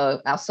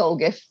our soul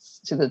gifts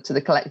to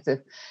the collective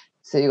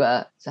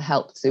to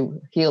help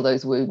to heal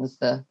those wounds.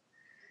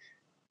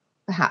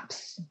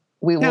 Perhaps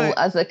we will,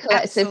 as a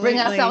collective, bring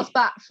ourselves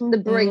back from the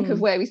brink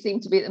of where we seem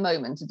to be at the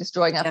moment, of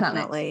destroying our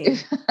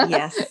planet.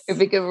 Yes. If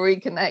we can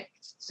reconnect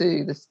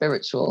to the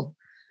spiritual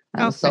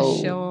and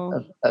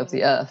soul of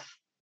the earth.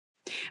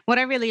 What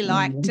I really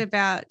liked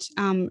about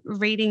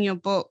reading your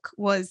book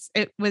was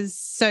it was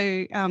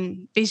so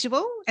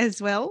visual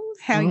as well,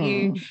 how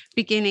you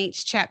begin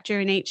each chapter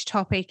and each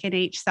topic and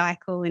each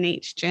cycle and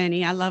each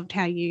journey. I loved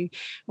how you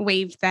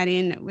weaved that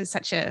in. It was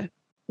such a,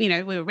 we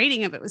were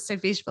reading it, but it was so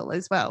visual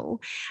as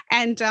well.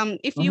 And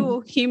if you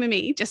will humour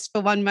me just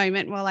for one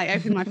moment while I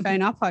open my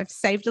phone up, I've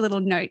saved a little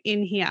note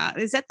in here.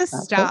 It's at the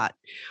start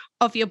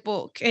of your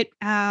book.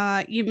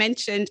 You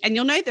mentioned, and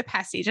you'll know the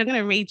passage. I'm going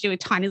to read you a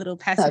tiny little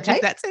passage,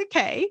 if that's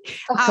okay.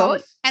 Of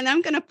course. And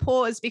I'm going to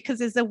pause because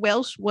there's a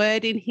Welsh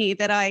word in here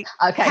that I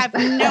have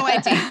no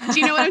idea. Do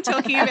you know what I'm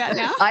talking about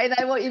now? I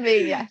know what you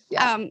mean, yes.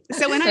 Yeah.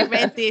 So when I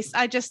read this,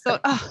 I just thought,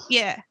 oh,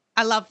 yeah,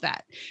 I love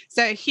that.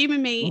 So humour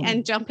me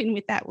and jump in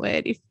with that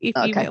word if you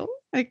will.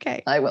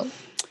 Okay. I will.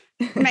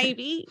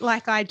 Maybe,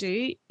 like I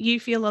do, you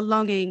feel a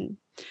longing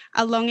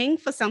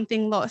for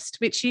something lost,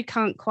 which you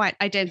can't quite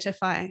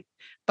identify,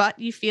 but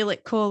you feel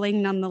it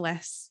calling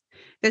nonetheless.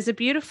 There's a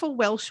beautiful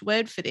Welsh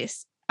word for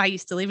this. I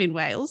used to live in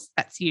Wales.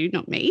 That's you,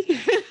 not me.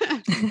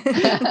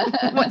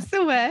 What's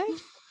the word?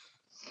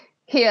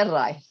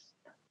 Hiraeth.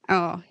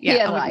 Oh,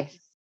 yeah. Hiraeth.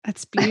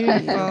 That's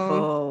beautiful.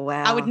 Oh,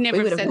 wow. I would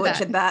never have said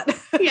butchered that.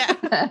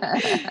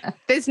 Yeah.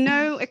 There's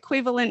no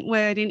equivalent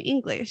word in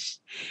English.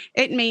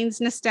 It means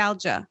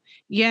nostalgia,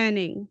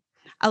 yearning,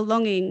 a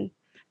longing,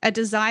 a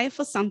desire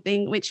for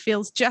something which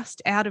feels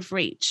just out of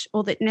reach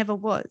or that never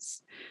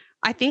was.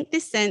 I think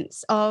this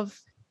sense of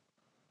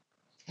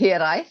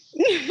Hiraeth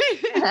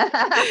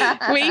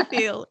we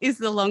feel is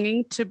the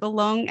longing to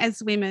belong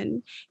as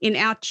women in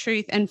our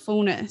truth and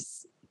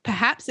fullness,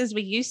 perhaps as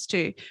we used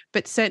to,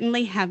 but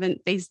certainly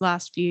haven't these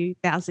last few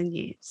thousand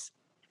years.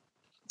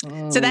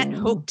 So that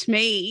hooked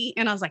me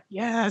and I was like,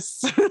 yes.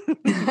 Fire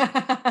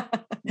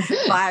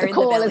in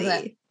the belly.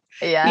 Isn't it?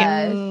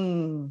 Yes.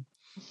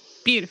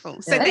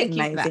 Beautiful. So thank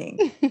you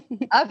amazing. For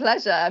that. A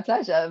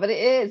pleasure. But it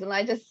is, and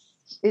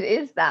it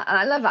is that. And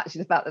I love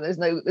actually the fact that there's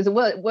a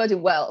word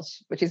in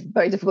Welsh, which is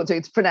very difficult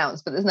to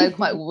pronounce, but there's no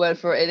quite word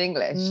for it in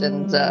English.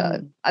 And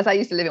as I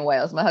used to live in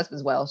Wales, my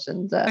husband's Welsh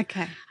and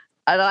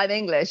I'm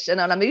English. And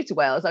when I moved to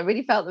Wales, I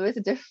really felt there is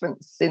a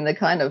difference in the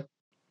kind of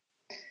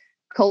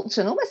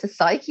culture and almost a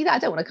psyche that I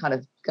don't want to kind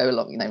of go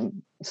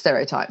along,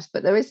 stereotypes,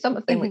 but there is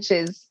something which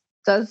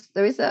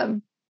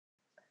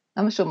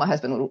I'm sure my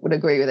husband would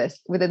agree with this.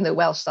 Within the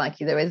Welsh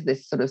psyche, there is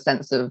this sort of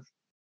sense of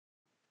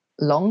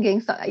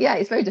longing. Yeah,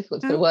 it's very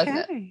difficult to put a word in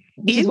it.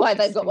 Which is why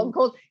they've got one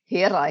called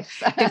Hiraeth.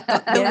 They've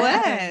got the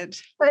word.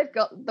 They've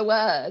got the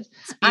word.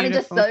 And it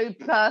just so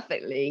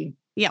perfectly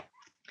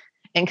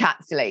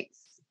encapsulates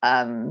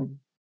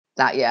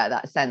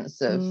that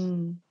sense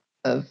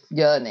of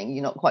yearning.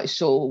 You're not quite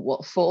sure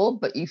what for,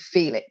 but you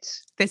feel it.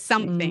 There's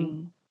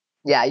something.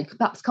 Yeah, you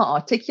perhaps can't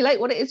articulate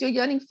what it is you're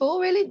yearning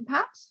for, really,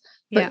 perhaps.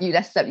 But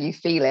you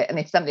feel it. And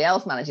if somebody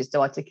else manages to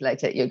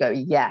articulate it, you'll go,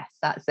 yes,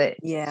 that's it.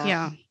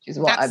 Yeah. Which is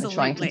what I'm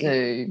trying to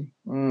do.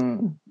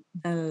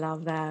 I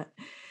love that.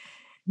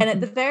 And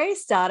at the very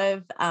start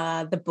of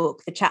the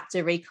book, the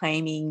chapter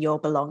Reclaiming Your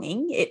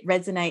Belonging, it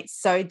resonates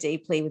so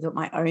deeply with what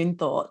my own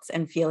thoughts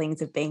and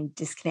feelings of being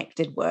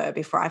disconnected were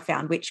before I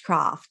found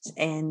witchcraft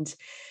and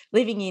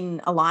living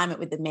in alignment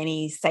with the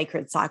many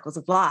sacred cycles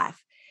of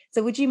life.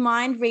 So would you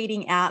mind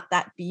reading out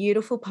that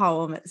beautiful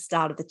poem at the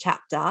start of the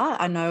chapter?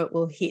 I know it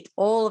will hit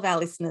all of our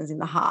listeners in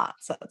the heart,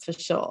 so that's for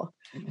sure.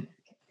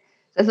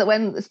 So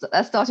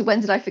that started, When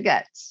Did I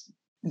Forget?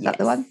 Is that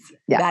the one?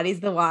 Yeah. That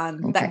is the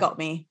one. Okay. That got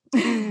me.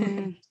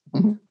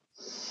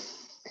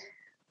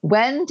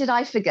 When did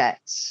I forget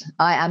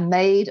I am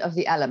made of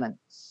the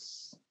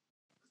elements?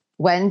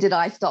 When did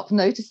I stop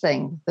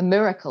noticing the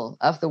miracle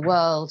of the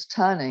world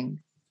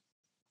turning?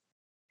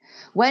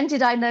 When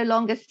did I no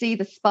longer see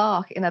the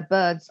spark in a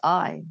bird's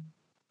eye?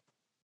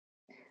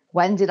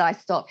 When did I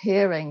stop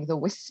hearing the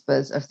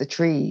whispers of the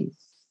trees?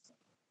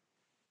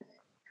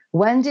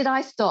 When did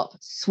I stop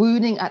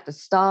swooning at the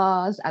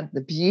stars and the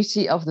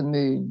beauty of the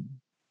moon?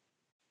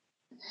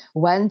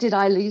 When did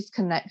I lose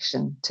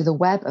connection to the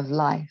web of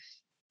life?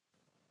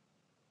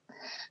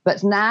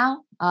 But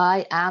now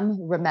I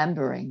am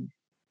remembering.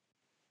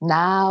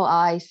 Now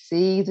I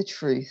see the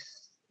truth.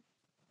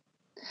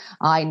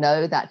 I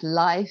know that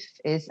life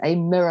is a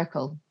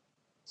miracle,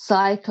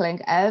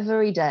 cycling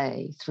every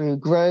day through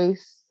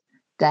growth,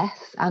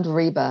 death, and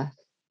rebirth.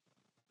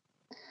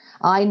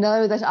 I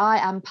know that I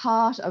am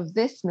part of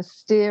this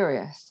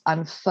mysterious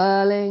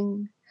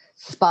unfurling,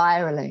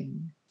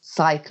 spiraling,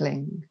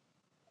 cycling.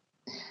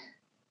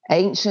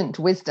 Ancient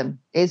wisdom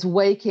is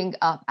waking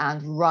up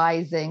and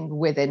rising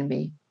within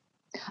me,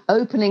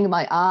 opening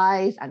my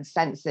eyes and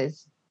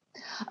senses,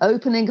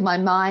 opening my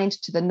mind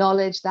to the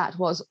knowledge that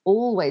was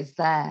always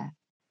there,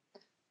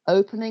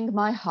 opening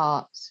my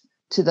heart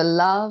to the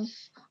love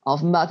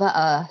of Mother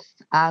Earth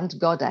and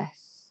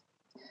Goddess,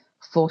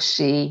 for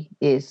she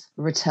is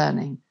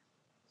returning.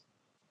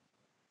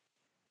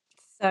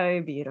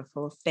 So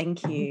beautiful.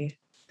 Thank you.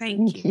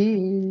 Thank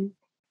you.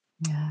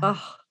 Yeah.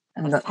 Oh,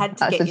 I just had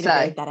to get you to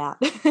read that out.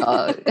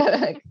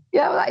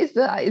 Yeah, well,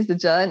 that is the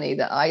journey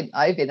that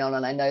I've been on,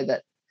 and I know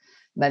that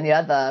many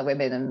other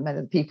women and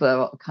many people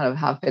are kind of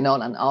have been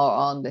on and are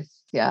on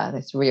this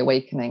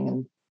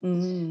reawakening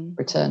and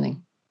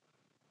returning.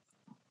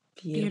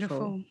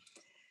 Beautiful.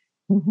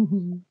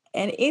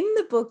 And in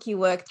the book, you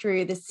work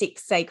through the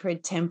 6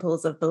 sacred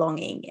temples of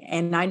belonging.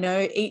 And I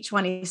know each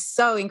one is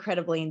so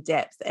incredibly in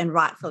depth and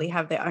rightfully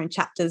have their own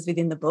chapters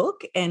within the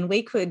book. And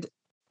we could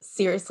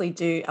seriously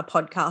do a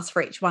podcast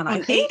for each one,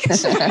 I think.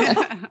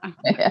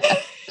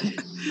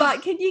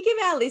 But can you give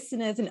our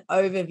listeners an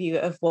overview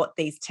of what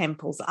these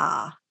temples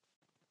are?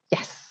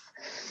 Yes.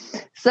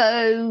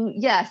 So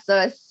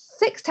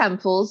 6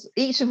 temples,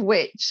 each of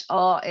which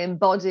are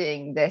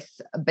embodying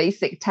this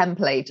basic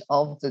template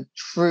of the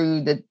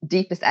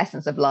deepest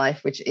essence of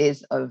life, which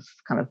is of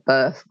kind of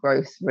birth,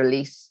 growth,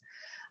 release,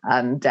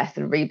 death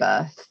and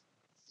rebirth.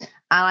 And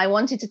I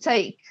wanted to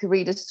take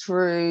readers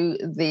through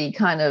the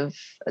kind of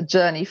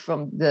journey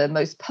from the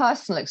most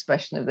personal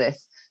expression of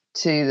this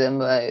to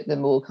the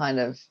more kind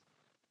of,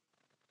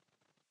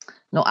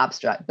 not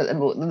abstract, but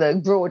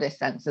the broadest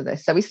sense of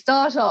this. So we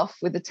start off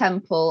with the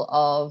temple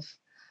of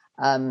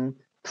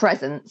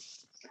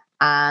presence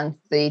and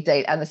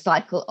the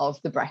cycle of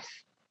the breath,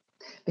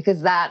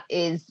 because that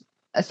is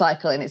a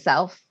cycle in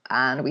itself,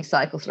 and we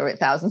cycle through it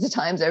thousands of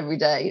times every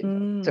day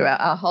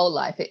throughout our whole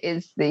life. It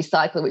is the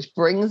cycle which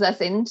brings us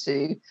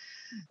into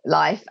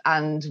life,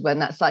 and when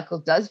that cycle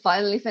does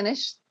finally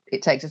finish,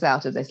 it takes us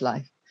out of this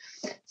life.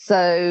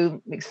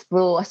 So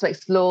explore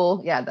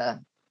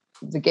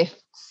the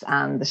gifts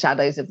and the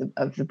shadows of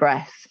the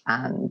breath,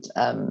 and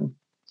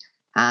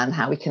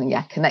how we can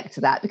connect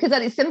to that, because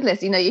at its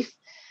simplest,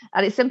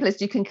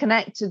 you can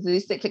connect to the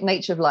cyclic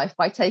nature of life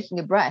by taking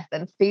a breath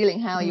and feeling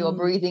how you're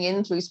breathing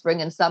in through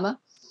spring and summer,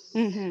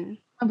 and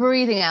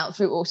breathing out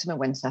through autumn and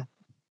winter.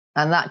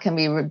 And that can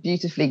be a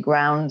beautifully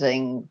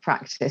grounding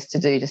practice to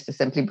do, just to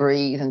simply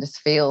breathe and just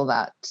feel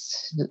that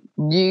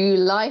new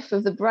life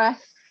of the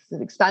breath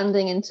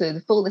expanding into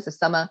the fullness of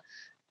summer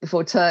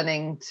before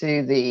turning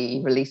to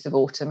the release of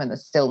autumn and the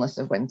stillness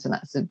of winter. And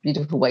that's a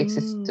beautiful way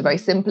to very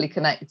simply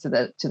connect to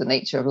the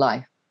nature of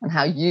life and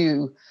how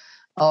you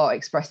are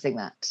expressing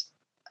that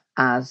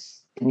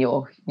as in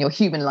your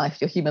human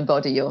life, your human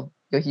body, your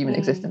human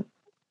existence.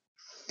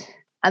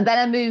 And then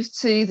I moved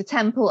to the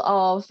temple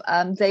of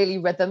daily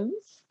rhythms,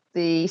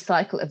 the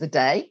cycle of the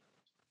day,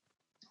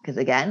 because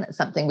again, it's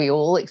something we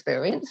all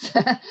experience.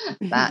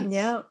 That's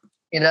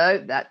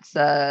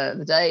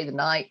the day, the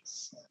night,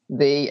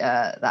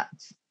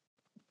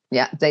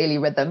 daily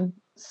rhythm.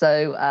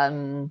 So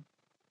and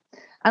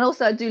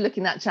also I do look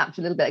in that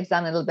chapter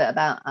examine a little bit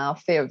about our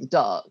fear of the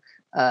dark,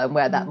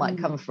 where that might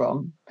come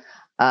from,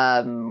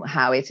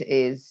 how it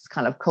is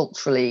kind of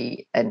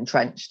culturally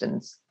entrenched in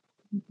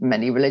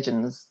many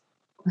religions.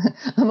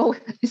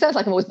 It sounds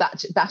like I'm always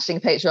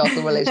bashing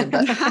patriarchal religion,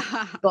 but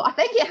I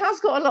think it has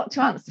got a lot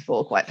to answer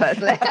for, quite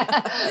personally.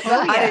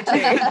 I do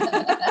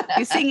too.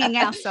 You're singing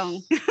our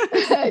song.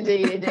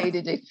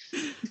 Indeed.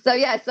 So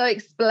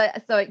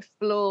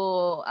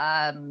explore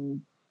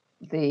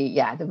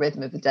the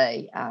rhythm of the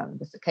day,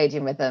 the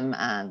circadian rhythm,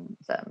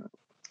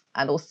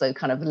 and also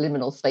kind of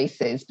liminal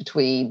spaces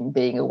between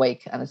being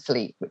awake and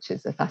asleep, which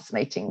is a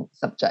fascinating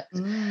subject.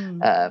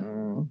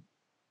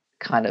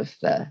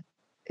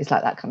 It's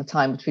like that kind of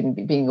time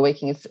between being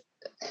awake and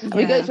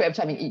we go through every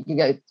time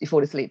you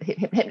fall asleep,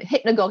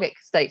 hypnagogic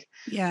state.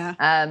 Where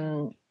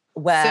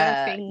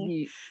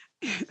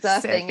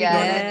surfing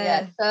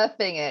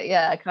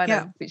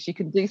it, which you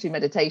can do through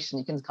meditation.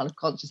 You can kind of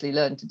consciously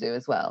learn to do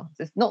as well.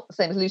 So it's not the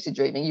same as lucid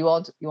dreaming. You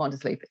aren't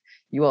asleep.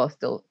 You are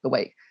still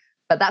awake.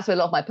 But that's where a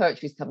lot of my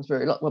poetry comes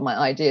through. A lot of my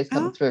ideas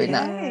come through in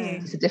that.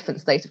 It's a different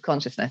state of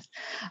consciousness.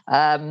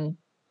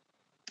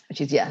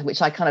 Which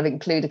I kind of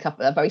include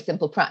a very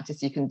simple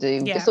practice you can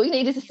do. Just all you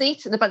need is a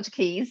seat and a bunch of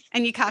keys.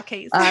 And your car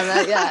keys.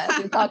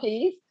 Your car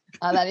keys.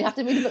 And then you have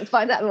to read the book to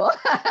find out more.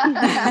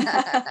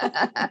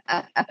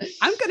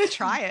 I'm going to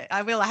try it.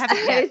 I will. I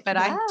haven't yet, but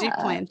I do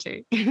plan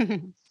to.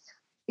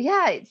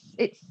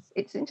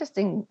 It's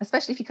interesting,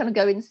 especially if you kind of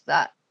go into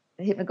that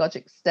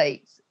hypnagogic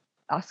state,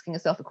 asking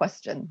yourself a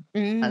question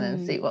and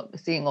then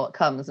seeing what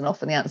comes. And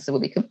often the answer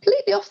will be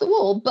completely off the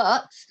wall,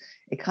 but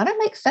it kind of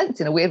makes sense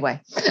in a weird way.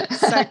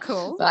 So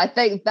cool. But I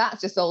think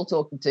that's your soul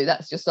talking to.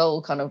 That's your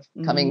soul kind of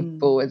coming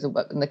forwards in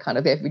the kind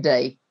of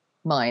everyday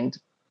mind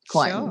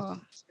quiet. Sure.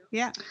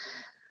 Yeah.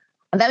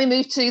 And then we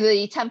move to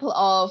the temple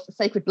of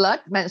sacred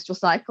blood, menstrual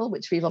cycle,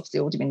 which we've obviously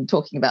already been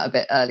talking about a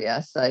bit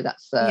earlier. So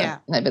that's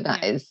but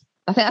that is,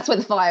 I think that's where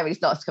the fire really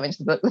starts to come into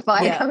the book. The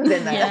fire comes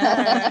in there.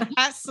 Yeah,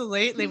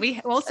 absolutely.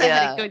 We also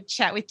had a good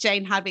chat with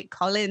Jane Hardwick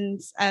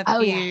Collins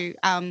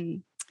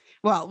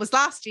it was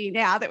last year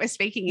now that we're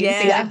speaking in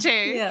season 2.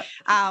 Yeah.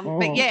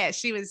 But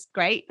she was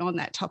great on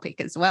that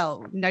topic as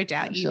well. No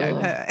doubt you know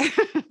her.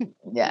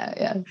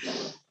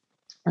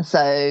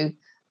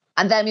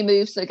 And then we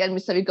move. So again,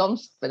 we've gone.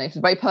 It's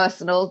very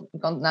personal.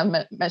 We've gone now.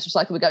 Menstrual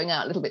cycle. We're going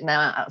out a little bit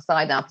now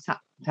outside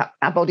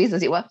our bodies,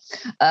 as it were,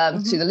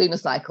 to the lunar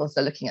cycle.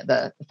 So looking at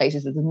the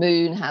phases of the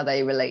moon, how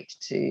they relate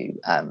to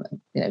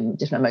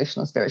different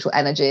emotional and spiritual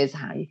energies,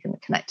 how you can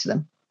connect to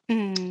them,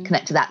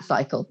 connect to that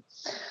cycle.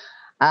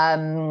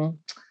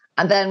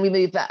 And then we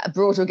move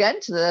broader again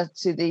to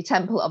the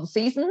temple of the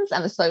seasons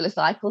and the solar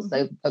cycle.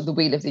 So the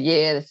wheel of the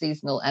year, the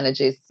seasonal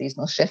energies,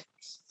 seasonal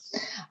shifts,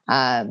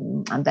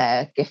 and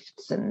their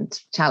gifts and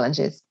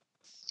challenges.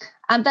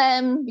 And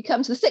then we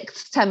come to the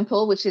sixth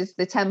temple, which is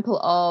the temple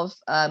of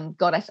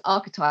goddess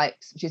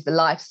archetypes, which is the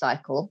life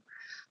cycle,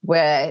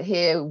 where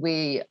here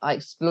I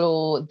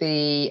explore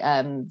the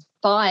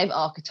 5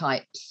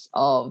 archetypes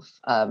of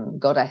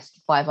goddess,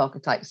 5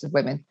 archetypes of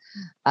women,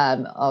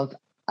 of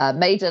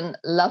maiden,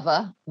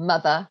 lover,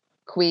 mother,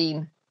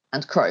 queen,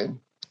 and crone.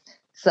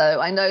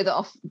 So I know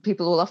that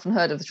people will often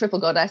heard of the triple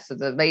goddess of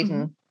the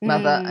maiden,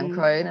 mother, and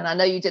crone. And I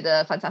know you did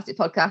a fantastic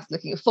podcast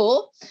looking at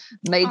 4,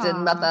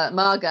 maiden, mother,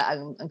 Marga,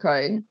 and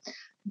crone.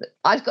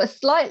 I've got a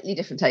slightly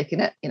different take in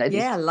it. You know,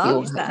 I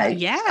love that.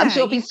 Yeah, I'm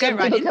sure people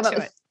come up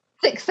with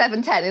 6,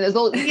 7, 10, and there's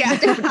all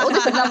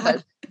different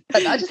numbers.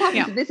 But I just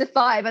happen to this is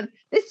 5, and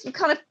this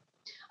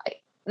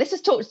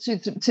has talked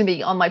to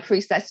me on my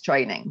priestess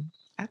training.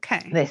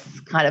 Okay. This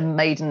kind of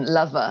maiden,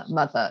 lover,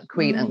 mother,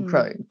 queen, and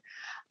crone.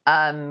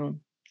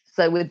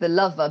 So with the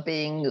lover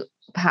being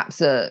perhaps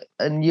a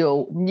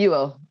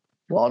newer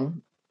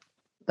one,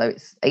 though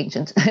it's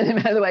ancient in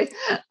other ways,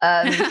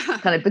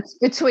 kind of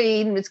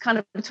between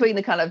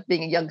the kind of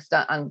being a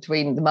youngster and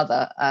between the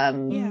mother,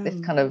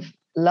 this kind of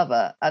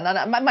lover.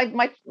 And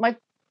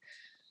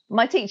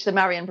my teacher,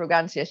 Marian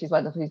Bragantia, she's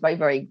wonderful. She's very,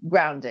 very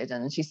grounded,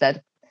 and she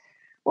said,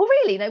 "Well,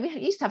 really, we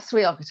used to have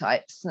 3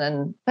 archetypes,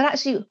 but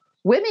actually,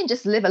 women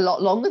just live a lot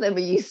longer than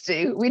we used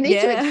to. We need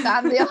to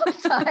expand the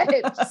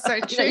archetypes." So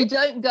true. You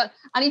don't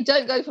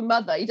go from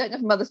mother. You don't go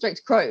from mother straight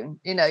to crone.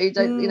 You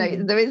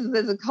don't.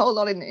 There's a whole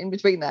lot in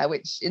between there,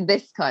 which in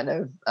this kind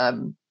of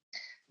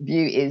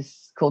view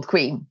is called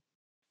queen.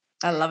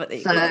 I love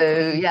it. So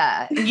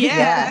yeah,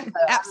 so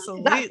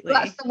absolutely.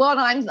 That's the one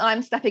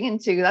I'm stepping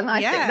into, and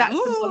I think that's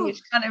the one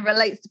which kind of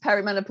relates to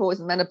perimenopause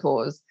and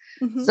menopause.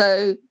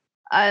 So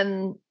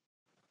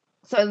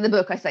in the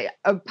book, I say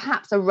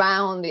perhaps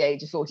around the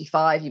age of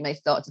 45, you may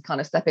start to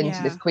kind of step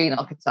into this queen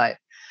archetype,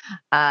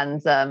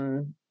 and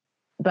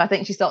but I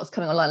think she starts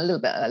coming online a little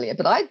bit earlier.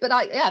 But I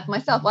for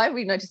myself, I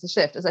really noticed the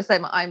shift. As I say,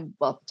 by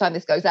the time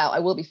this goes out, I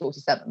will be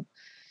 47.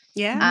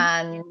 Yeah.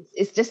 And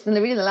it's just in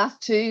the last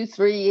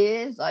 2-3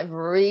 years, I've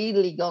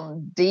really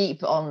gone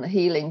deep on the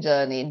healing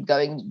journey and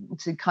going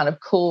to kind of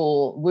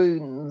core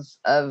wounds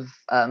of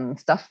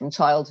stuff from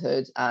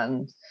childhood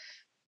and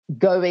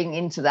going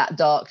into that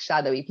dark,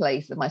 shadowy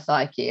place of my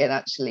psyche and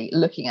actually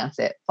looking at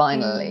it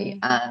finally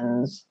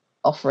and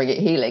offering it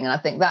healing. And I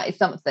think that is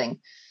something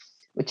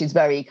which is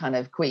very kind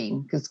of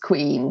queen, because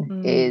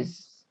queen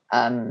is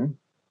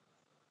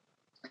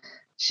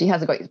she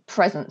has a great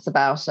presence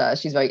about her.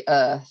 She's very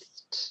earthed.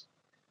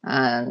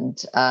 And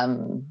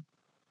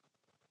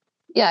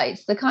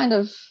it's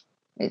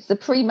the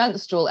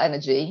premenstrual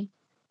energy.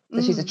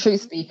 So she's a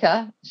truth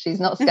speaker. She's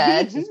not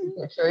scared to speak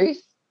the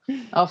truth.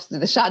 Obviously,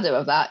 the shadow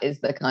of that is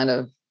the kind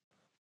of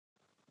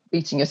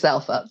beating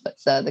yourself up. But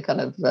the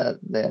kind of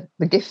the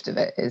gift of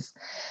it is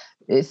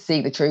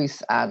seeing the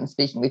truth and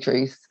speaking the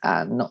truth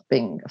and not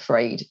being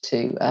afraid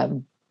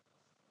to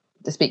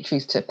speak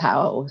truth to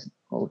power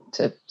or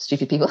to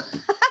stupid people.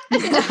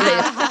 You're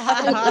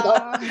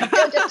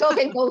just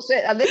talking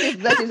bullshit, and this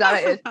is how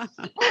it is.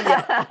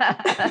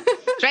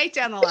 Straight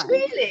down the line.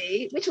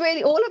 Which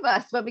really, all of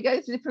us, when we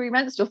go through the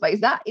premenstrual phase,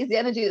 that is the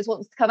energy that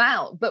wants to come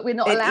out, but we're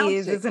not allowed to. It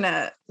is, isn't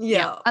it?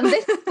 Yeah. And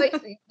this is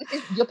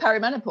your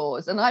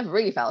perimenopause, and I've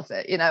really felt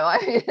it. It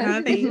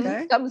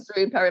comes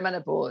through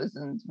perimenopause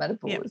and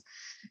menopause.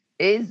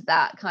 Is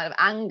that kind of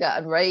anger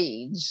and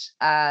rage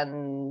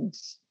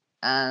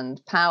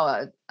and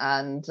power,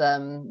 and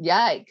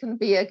it can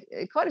be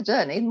quite a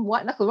journey,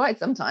 white knuckle ride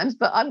sometimes,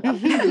 but I'm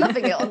kind of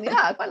loving it I'm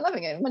quite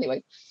loving it in many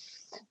ways.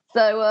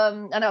 So I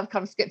know I've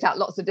kind of skipped out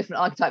lots of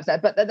different archetypes there,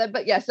 but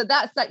so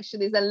that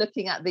section is then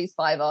looking at these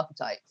 5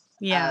 archetypes,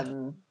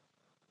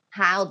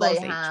 how they've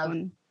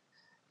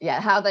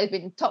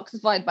been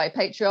toxified by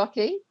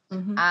patriarchy,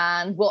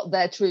 and what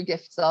their true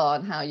gifts are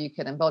and how you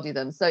can embody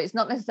them. So it's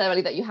not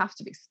necessarily that you have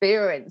to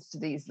experience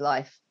this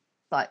life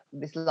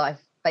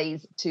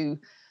phase to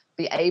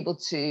be able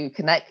to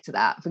connect to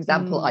that. For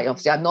example,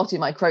 I'm not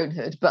in my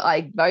cronehood, but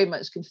I very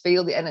much can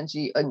feel the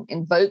energy and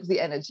invoke the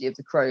energy of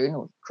the crone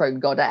or crone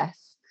goddess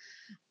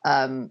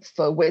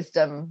for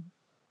wisdom,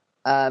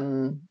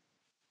 for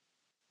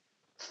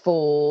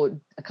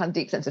a kind of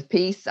deep sense of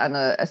peace and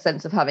a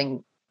sense of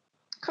having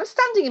kind of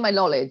standing in my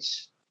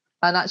knowledge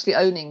and actually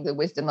owning the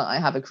wisdom that I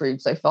have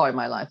accrued so far in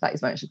my life. That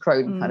is very much a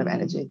crone kind of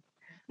energy.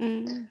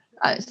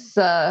 It's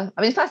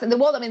fascinating.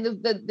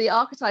 The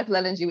archetypal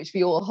energy which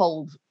we all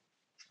hold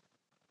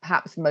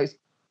perhaps most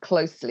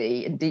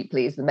closely and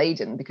deeply is the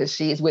maiden, because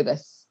she is with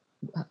us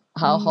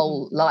our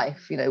whole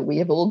life. We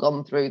have all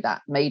gone through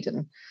that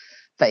maiden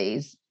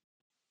phase,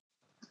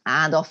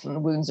 and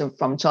often wounds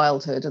from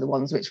childhood are the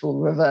ones which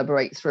will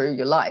reverberate through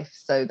your life.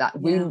 So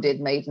that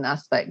wounded maiden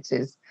aspect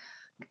is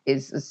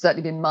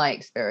certainly been my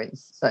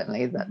experience,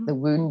 certainly, that the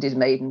wounded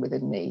maiden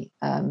within me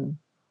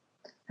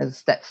has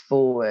stepped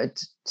forward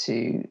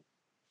to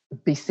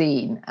be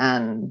seen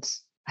and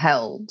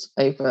held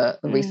over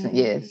the recent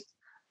years.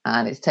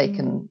 And it's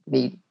taken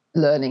me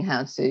learning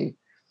how to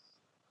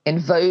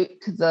invoke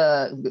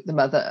the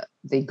mother,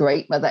 the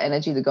great mother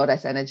energy, the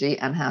goddess energy,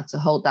 and how to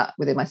hold that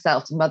within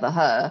myself to mother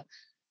her.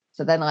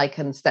 So then I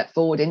can step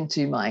forward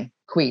into my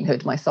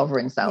queenhood, my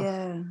sovereign self,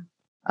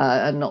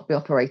 and not be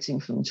operating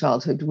from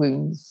childhood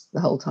wounds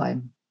the whole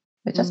time,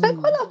 which I spent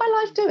quite a lot of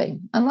my life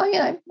doing. And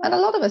and a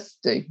lot of us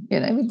do,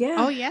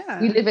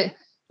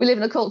 we live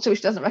in a culture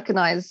which doesn't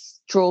recognize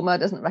trauma,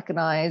 doesn't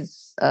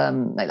recognize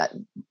like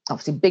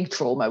obviously big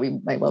trauma we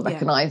may well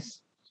recognize,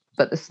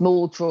 but the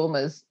small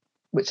traumas,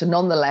 which are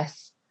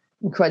nonetheless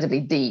incredibly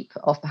deep,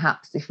 of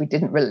perhaps if we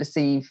didn't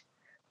receive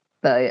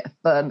the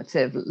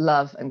affirmative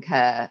love and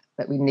care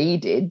that we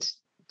needed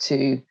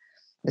to,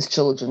 as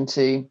children,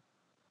 to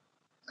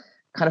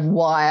kind of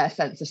wire a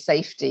sense of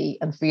safety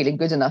and feeling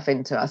good enough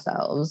into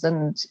ourselves.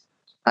 And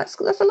that's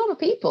a lot of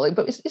people,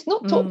 but it's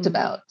not talked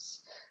about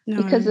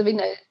because of,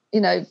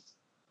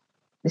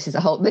 this is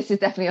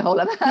definitely a whole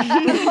other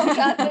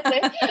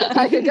podcast.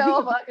 I could go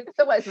on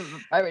somewhere for a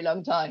very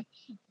long time,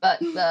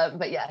 but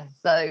yeah.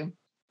 So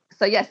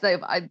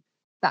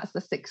that's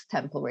the sixth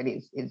temple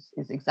really is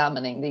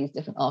examining these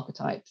different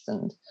archetypes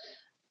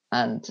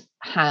and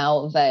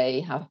how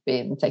they have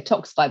been, say,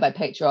 toxified by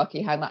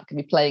patriarchy, how that can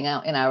be playing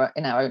out in our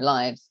own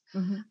lives,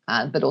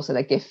 but also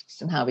their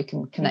gifts and how we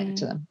can connect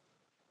to them.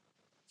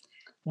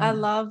 Yeah. I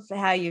love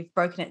how you've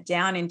broken it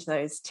down into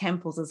those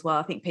temples as well.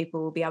 I think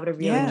people will be able to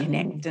really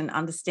connect and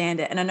understand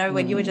it. And I know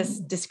when you were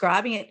just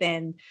describing it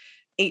then,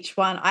 each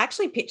one, I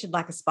actually pictured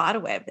like a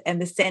spider web,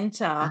 and the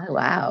center,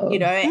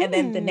 and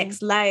then the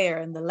next layer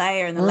and the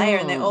layer and the layer,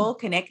 and they're all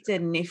connected.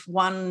 And if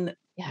one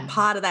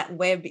part of that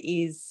web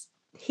is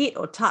hit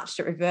or touched,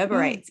 it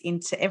reverberates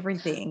into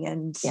everything.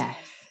 And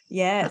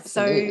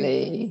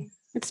absolutely. So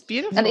it's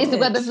beautiful. And it's the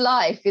web of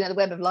life. The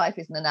web of life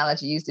is an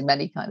analogy used in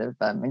many kind of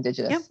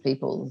indigenous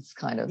people's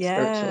kind of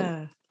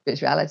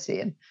spirituality.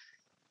 And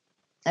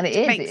it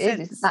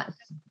is. That's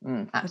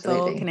absolutely. It's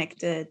all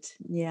connected.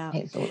 Yeah.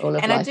 It's all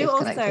of and life I do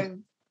also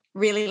connected.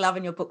 Really love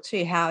in your book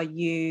too how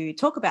you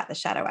talk about the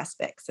shadow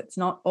aspects. It's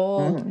not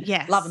all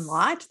love and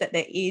light, that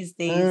there is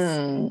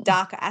these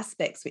darker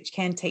aspects which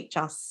can teach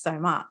us so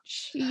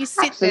much. You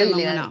sit there long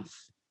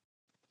enough.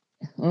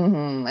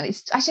 And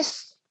it's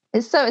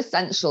so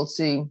essential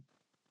to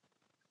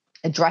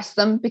address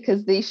them,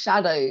 because these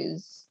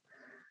shadows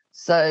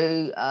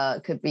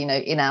could be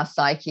in our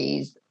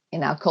psyches,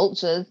 in our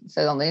culture,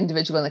 so on the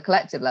individual and the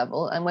collective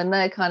level, and when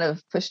they're kind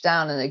of pushed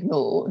down and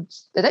ignored,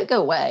 they don't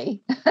go away.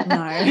 No.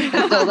 They're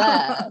still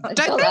there.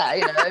 They're still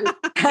there,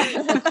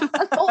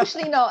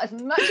 Unfortunately not. As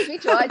much as we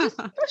try, just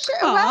push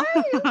it away.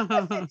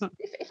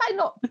 If I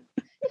don't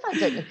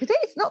look at it,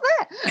 it's not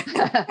there.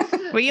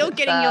 Well, you're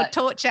getting your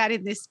torch out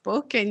in this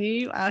book, and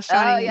you are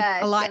shining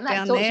a light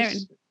down there and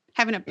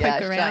having a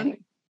poke around.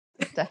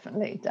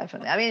 Definitely.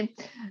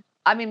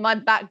 I mean, my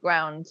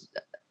background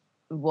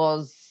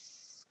was,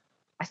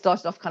 I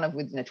started off kind of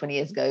with 20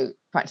 years ago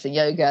practicing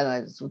yoga, and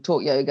I sort of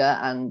taught yoga,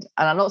 and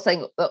I'm not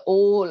saying that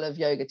all of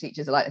yoga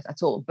teachers are like this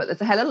at all, but there's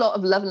a hell of a lot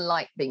of love and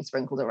light being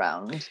sprinkled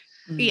around.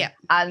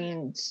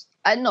 And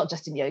not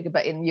just in yoga,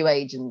 but in New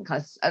Age and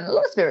and a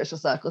lot of spiritual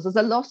circles. There's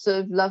a lot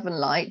of love and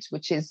light,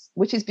 which is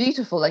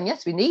beautiful, and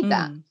yes, we need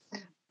that,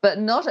 but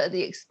not at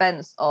the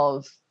expense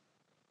of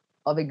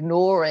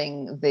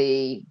ignoring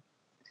the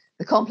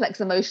complex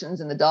emotions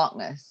and the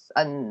darkness.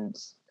 And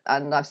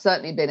I've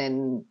certainly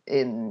been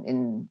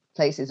in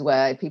places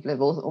where people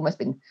have almost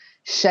been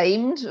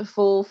shamed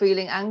for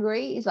feeling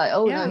angry. It's like,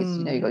 no,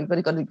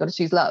 you've got to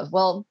choose love.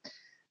 Well,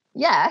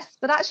 yes,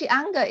 but actually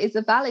anger is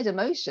a valid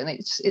emotion.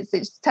 It's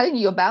telling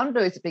you your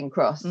boundaries are being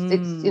crossed.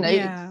 It's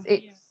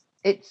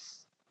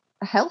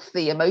a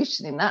healthy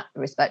emotion in that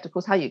respect. Of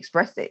course, how you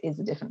express it is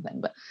a different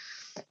thing,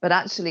 but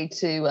actually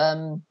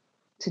to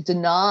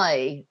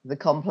deny the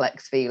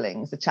complex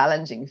feelings, the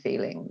challenging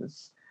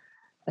feelings,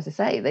 as I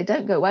say, they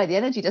don't go away. The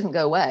energy doesn't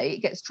go away.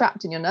 It gets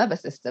trapped in your nervous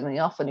system, and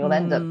often you'll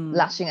end up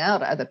lashing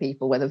out at other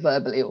people, whether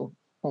verbally or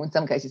in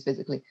some cases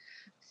physically.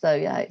 So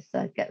it's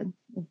get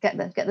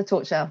the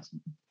torch out.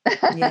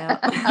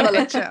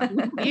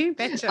 You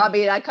betcha. I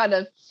mean, I kind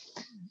of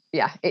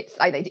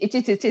it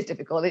is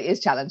difficult. It is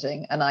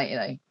challenging, and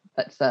I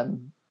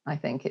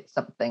think it's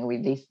something we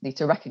need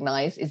to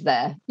recognize is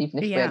there,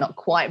 even if we're not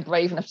quite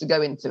brave enough to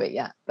go into it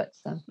yet. But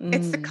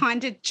it's the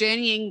kind of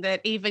journeying that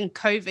even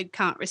COVID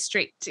can't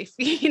restrict. If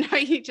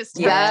you just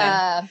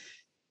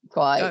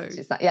quite.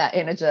 It's that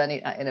inner journey,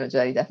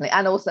 definitely.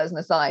 And also, as an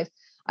aside,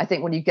 I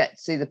think when you get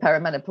to the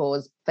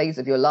perimenopause phase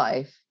of your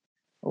life,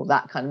 or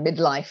that kind of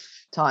midlife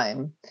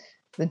time,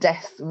 the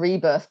death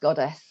rebirth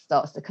goddess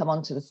starts to come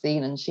onto the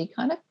scene, and she'll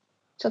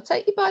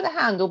take you by the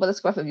hand or by the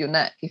scruff of your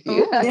neck if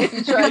you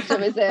try to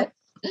resist.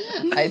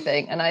 I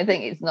think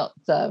it's not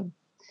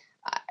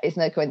it's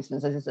no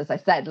coincidence, as I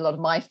said, a lot of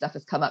my stuff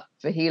has come up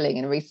for healing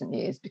in recent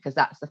years because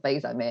that's the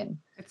phase I'm in.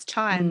 It's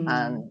time.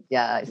 And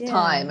it's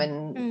time,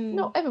 and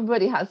not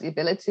everybody has the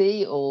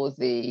ability or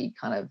the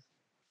kind of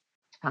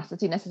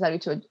capacity necessary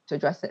to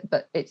address it,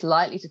 but it's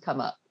likely to come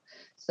up.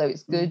 So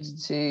it's good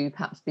to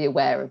perhaps be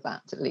aware of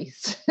that at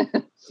least.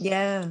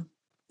 Yeah,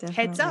 definitely.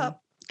 Heads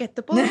up, get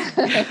the book.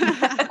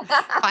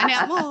 Find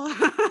out more.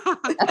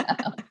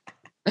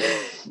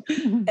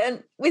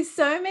 And with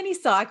so many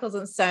cycles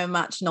and so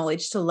much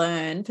knowledge to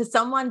learn, for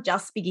someone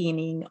just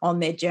beginning on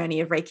their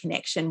journey of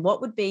reconnection, what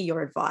would be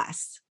your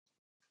advice?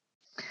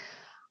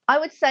 I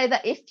would say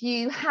that if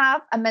you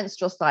have a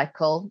menstrual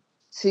cycle,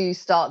 to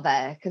start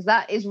there, because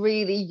that is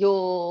really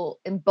your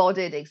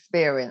embodied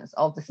experience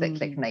of the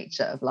cyclic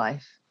nature of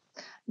life.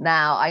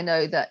 Now, I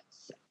know that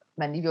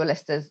many of your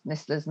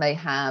listeners may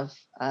have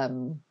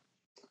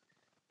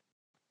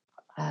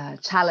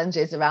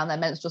challenges around their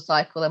menstrual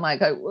cycle. They might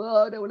go,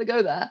 "Whoa, I don't want to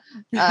go there."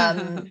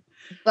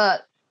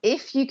 But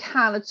if you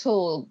can at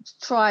all,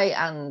 try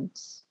and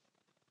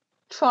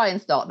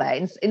start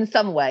there in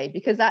some way,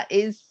 because that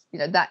is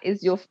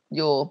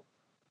your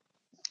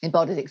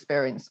embodied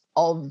experience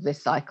of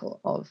this cycle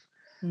of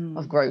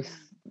growth,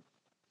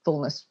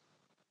 fullness,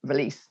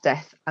 release,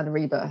 death, and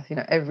rebirth.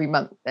 Every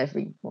month,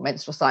 every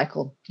menstrual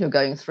cycle, you're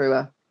going through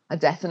a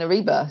death and a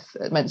rebirth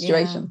at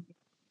menstruation.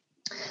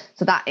 Yeah.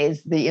 So that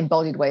is the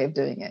embodied way of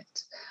doing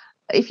it.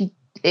 If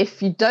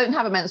you don't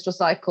have a menstrual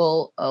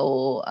cycle,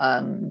 or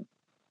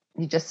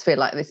you just feel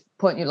like at this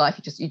point in your life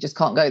you just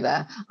can't go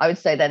there, I would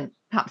say then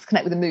perhaps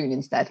connect with the moon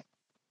instead.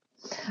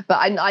 But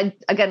I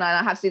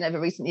have seen over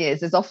recent years,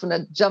 there's often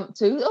a jump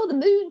to, the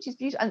moon, she's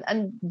beautiful,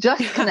 and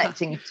just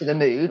connecting to the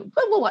moon.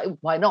 Well,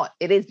 why not?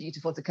 It is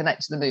beautiful to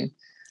connect to the moon.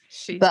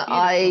 But beautiful.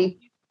 I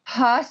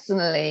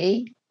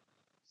personally,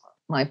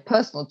 my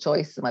personal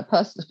choice, and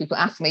if people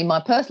ask me, my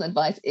personal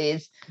advice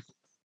is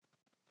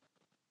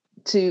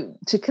to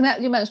connect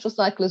with your menstrual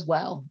cycle as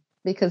well,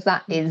 because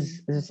that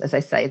is, as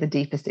I say, the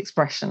deepest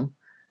expression,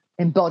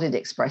 embodied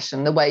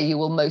expression, the way you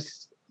will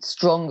most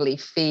strongly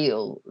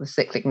feel the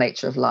cyclic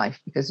nature of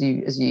life, because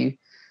as you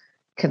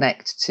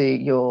connect to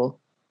your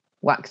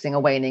waxing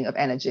or waning of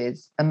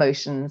energies,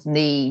 emotions,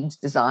 needs,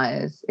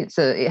 desires,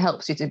 it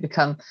helps you to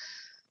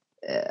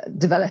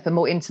develop a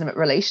more intimate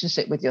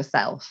relationship with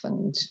yourself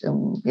and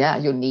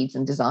your needs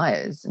and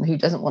desires. And who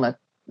doesn't want to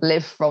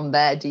live from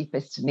their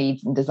deepest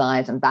needs and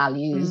desires and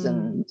values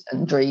and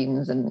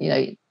dreams? And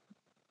the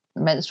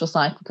menstrual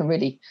cycle can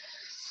really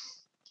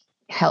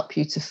help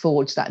you to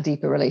forge that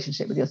deeper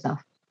relationship with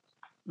yourself.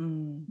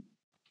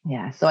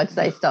 Yeah, so I'd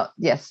say start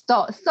there.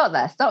 Start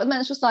with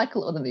menstrual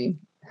cycle or the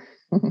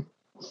moon.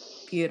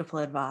 Beautiful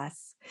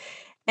advice.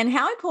 And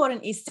how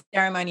important is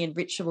ceremony and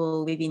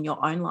ritual within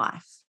your own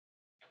life?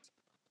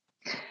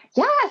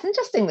 Yeah, it's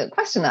interesting that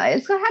question that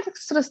is. I had to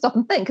sort of stop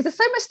and think, because there's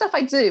so much stuff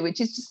I do which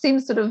just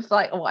seems sort of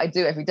like what I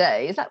do every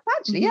day. Is that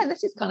actually,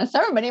 this is kind of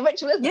ceremony and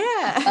ritual, isn't it?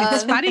 Yeah,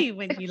 it's funny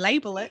when you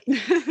label it.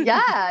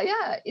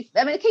 yeah.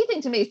 The key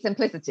thing to me is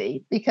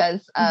simplicity,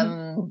 because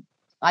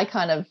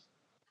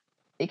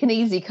it can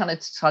easily kind of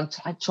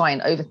try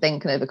and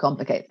overthink and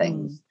overcomplicate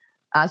things,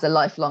 as a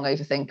lifelong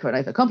overthinker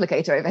and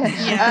overcomplicator over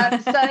here. Yeah.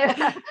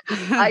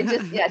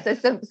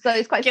 So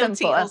it's quite guilty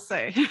simple.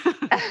 Also.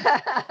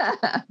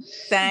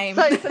 Same.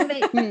 So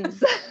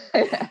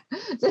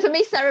for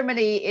me,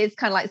 ceremony is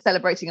kind of like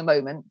celebrating a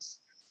moment.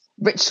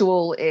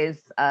 Ritual is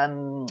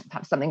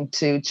perhaps something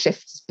to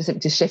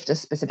shift a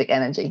specific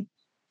energy.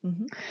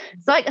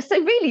 So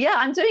really,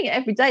 I'm doing it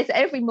every day. So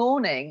every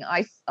morning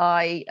I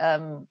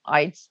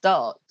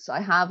start.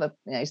 I have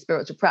a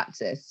spiritual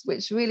practice,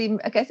 which really,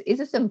 I guess, is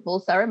a simple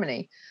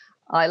ceremony.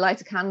 I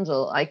light a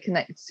candle. I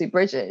connect to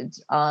Bridget.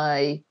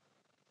 I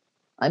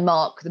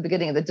mark the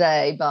beginning of the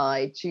day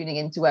by tuning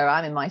into where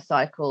I'm in my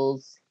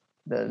cycles,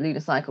 the lunar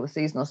cycle, the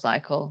seasonal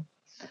cycle,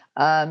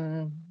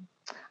 and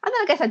then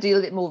I guess I do a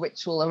little more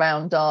ritual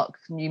around dark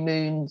new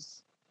moons.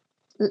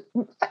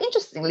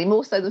 Interestingly,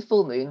 more so than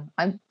full moon.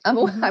 I'm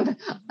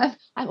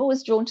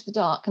always drawn to the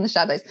dark and the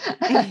shadows. So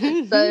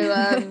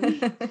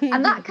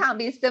and that can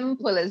be as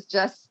simple as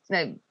just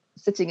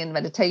sitting in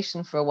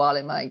meditation for a while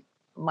in my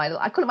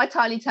I call it my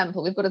tiny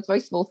temple. We've got a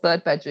very small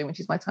third bedroom, which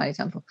is my tiny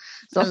temple.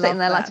 So I'll sit in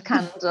there, light a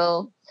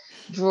candle,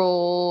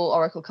 draw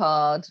oracle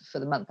card for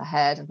the month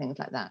ahead and things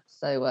like that.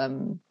 So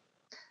and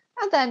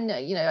then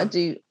I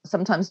do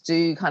sometimes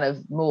do kind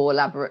of more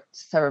elaborate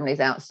ceremonies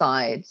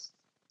outside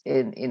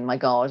in my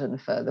garden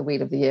for the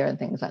wheel of the year and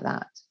things like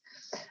that.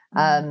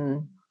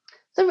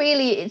 So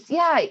really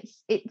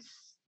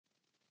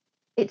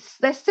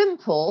they're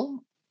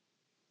simple,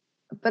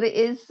 but it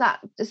is that,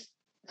 just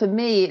for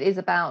me, it is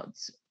about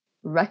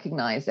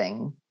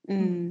recognizing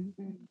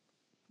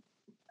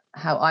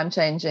how I'm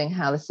changing,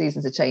 how the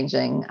seasons are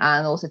changing,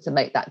 and also to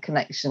make that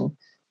connection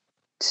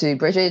to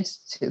Bridget,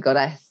 to the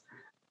goddess,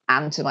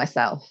 and to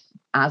myself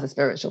as a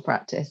spiritual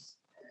practice.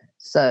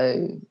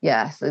 So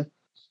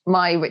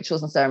my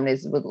rituals and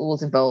ceremonies will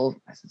always involve,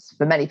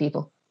 for many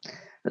people,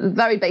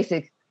 very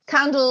basic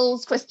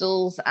candles,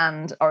 crystals,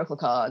 and oracle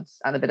cards,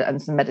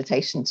 and some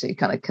meditation to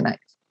kind of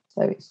connect.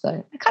 So it's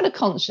a kind of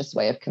conscious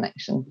way of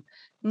connection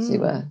to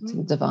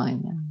the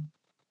divine.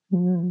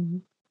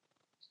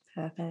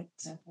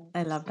 Perfect.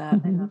 I love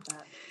that.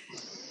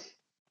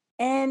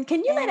 And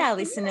can you let our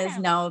listeners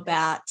know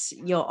about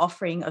your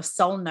offering of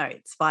soul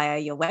notes via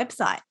your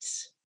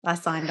website? I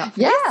signed up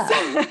for Yeah.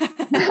 this.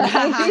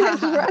 Thank you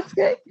for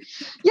asking.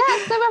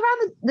 Yeah, so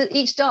around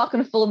each dark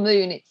and full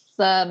moon, it's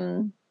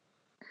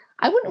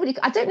I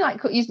don't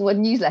like using the word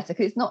newsletter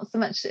because it's not so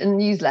much a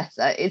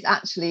newsletter. It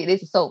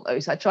is a soul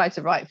note. I try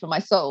to write for my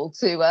soul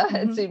to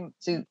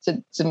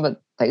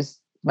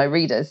my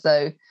readers.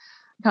 So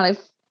kind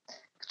of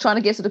trying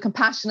to give sort of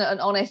compassionate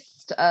and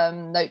honest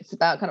notes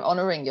about kind of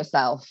honoring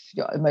yourself,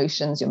 your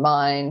emotions, your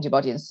mind, your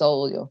body and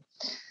soul,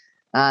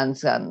 I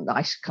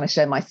kind of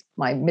share my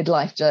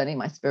midlife journey,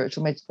 my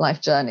spiritual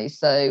midlife journey.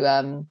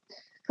 So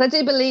because I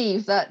do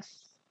believe that,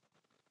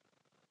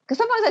 because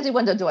sometimes I do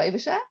wonder, do I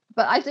overshare?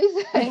 But I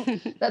do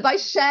think that by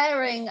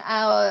sharing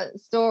our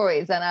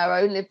stories and our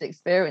own lived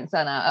experience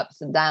and our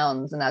ups and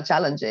downs and our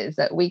challenges,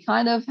 that we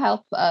kind of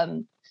help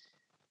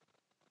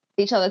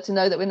each other to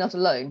know that we're not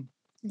alone.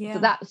 Yeah. So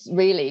that's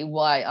really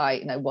why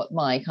what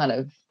my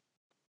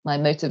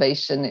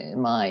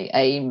motivation, my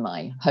aim,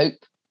 my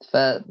hope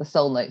for the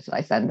soul notes that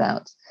I send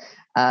out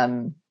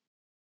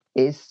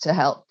is to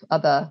help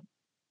other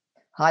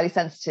highly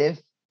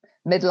sensitive,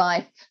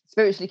 midlife,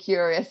 spiritually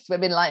curious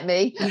women like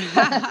me to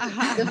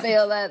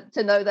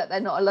know that they're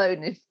not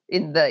alone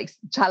in the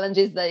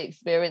challenges they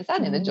experience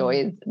and in the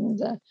joys. And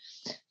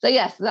so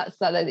yes, that's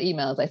those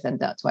emails I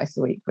send out twice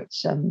a week,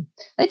 which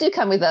they do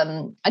come with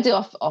I do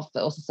offer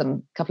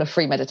also couple of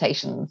free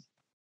meditations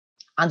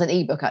and an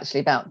ebook actually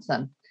about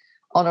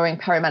honouring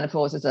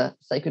perimenopause as a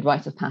sacred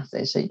rite of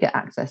passage, so you get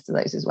access to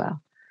those as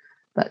well.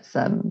 But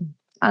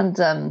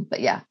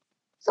yeah,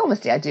 so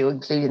obviously I do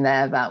include in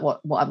there about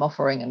what I'm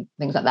offering and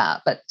things like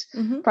that. But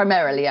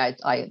primarily I'm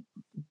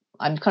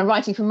kind of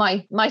writing from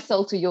my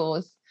soul to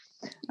yours,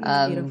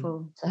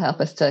 beautiful, to help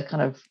us to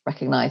kind of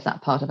recognise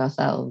that part of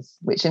ourselves,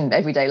 which in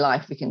everyday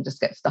life we can just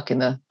get stuck in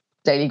the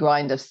daily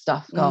grind of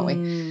stuff, can't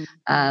we?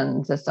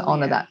 And just to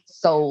honour that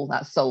soul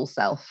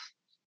self.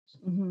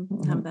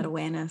 Have that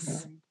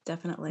awareness.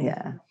 Definitely.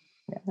 Yeah.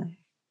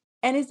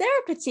 And is there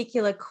a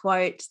particular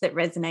quote that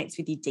resonates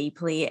with you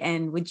deeply,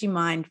 and would you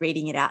mind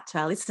reading it out to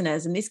our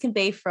listeners? And this can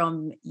be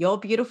from your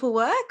beautiful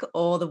work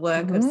or the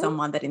work of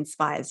someone that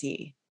inspires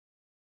you.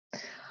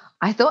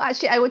 I thought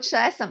actually I would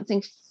share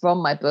something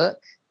from my book,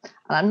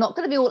 and I'm not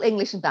going to be all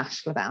English and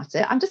bashful about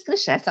it. I'm just going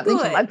to share something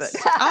from my book.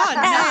 Oh,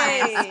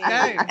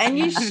 nice. Go. And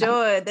you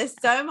should. There's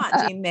so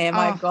much in there.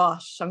 My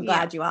gosh, I'm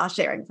glad you are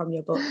sharing from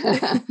your book.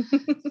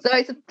 So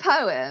it's a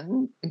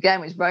poem,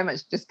 again, which very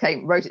much just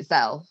wrote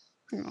itself.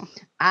 And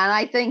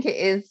I think it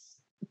is,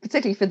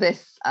 particularly for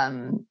this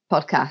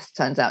podcast,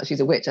 turns out she's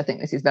a witch. I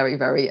think this is very,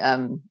 very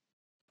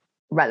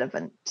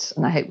relevant,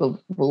 and I hope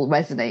will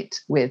resonate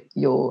with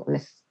your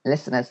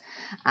listeners.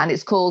 And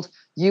it's called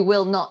 "You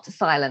Will Not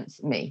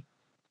Silence Me."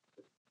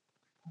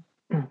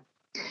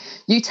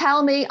 You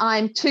tell me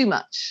I'm too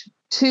much,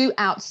 too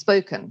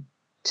outspoken,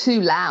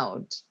 too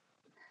loud.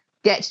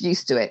 Get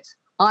used to it.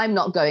 I'm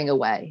not going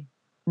away.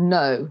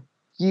 No,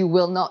 you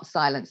will not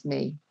silence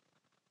me.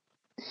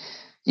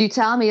 You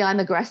tell me I'm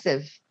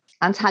aggressive,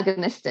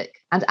 antagonistic,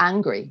 and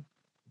angry.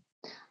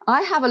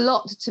 I have a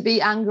lot to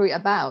be angry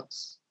about.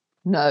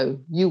 No,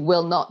 you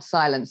will not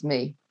silence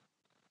me.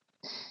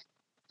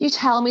 You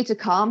tell me to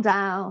calm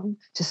down,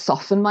 to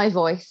soften my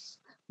voice,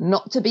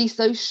 not to be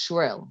so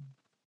shrill.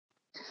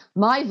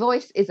 My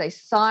voice is a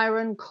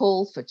siren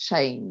call for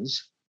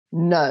change.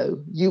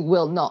 No, you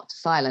will not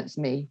silence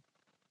me.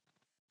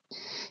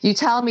 You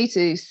tell me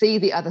to see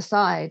the other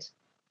side.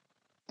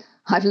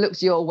 I've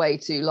looked your way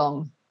too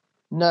long.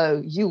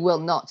 No, you will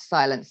not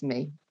silence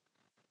me.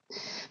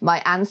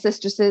 My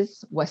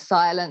ancestresses were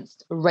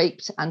silenced,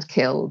 raped, and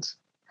killed,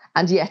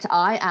 and yet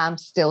I am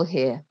still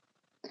here.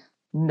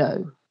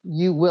 No,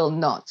 you will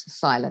not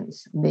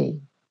silence me.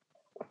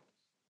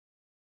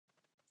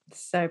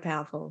 So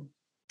powerful.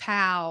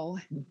 Pow.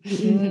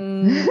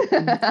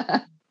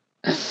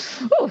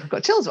 Oh, I've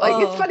got chills.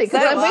 It's funny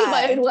because I read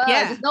my own words.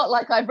 Yeah. It's not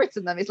like I've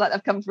written them. It's like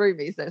they've come through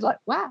me. So it's like,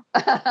 wow.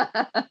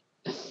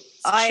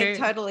 I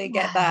totally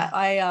get that.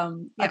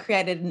 I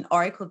created an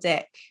oracle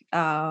deck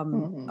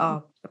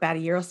about a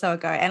year or so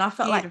ago, and I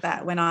felt like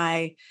that when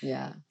I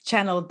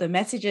channeled the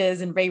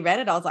messages and reread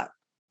it. I was like,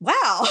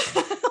 wow,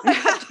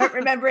 I don't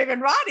remember even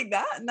writing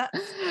that, and that's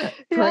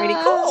pretty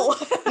cool.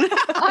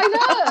 I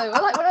know.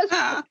 Like when I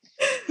was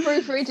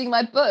proofreading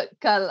my book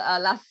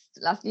last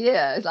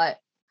year, it's like,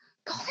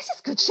 God, this is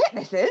good shit,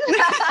 this is.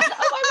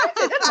 I wrote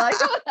it, didn't I?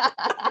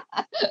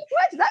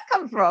 Where did that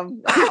come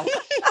from? Wow.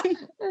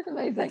 That's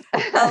amazing.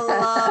 I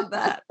love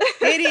that.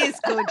 It is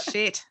good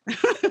shit.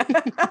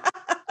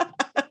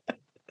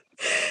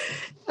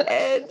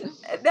 And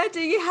now,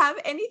 do you have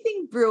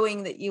anything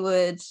brewing that you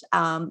would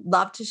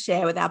love to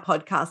share with our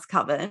podcast,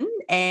 Coven?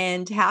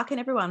 And how can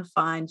everyone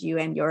find you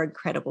and your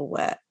incredible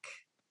work?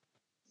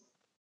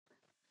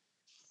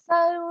 So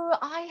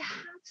I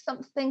have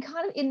something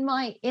kind of in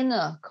my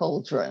inner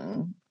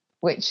cauldron,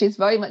 which is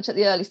very much at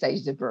the early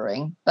stages of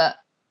brewing. But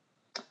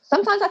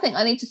sometimes I think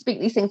I need to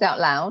speak these things out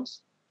loud,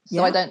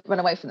 so I don't run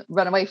away from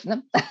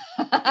them.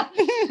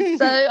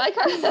 So I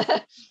kind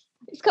of,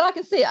 I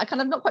can see it. I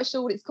kind of not quite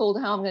sure what it's called,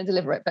 how I'm going to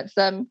deliver it, but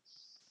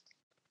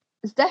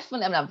there's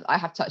definitely, I mean, I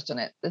have touched on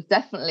it. There's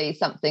definitely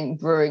something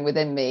brewing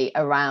within me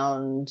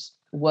around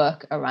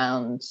work,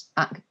 around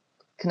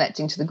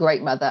connecting to the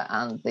Great Mother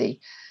and the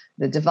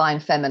divine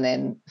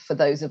feminine for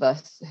those of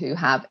us who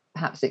have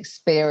perhaps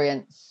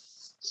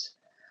experienced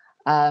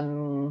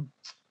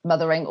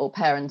mothering or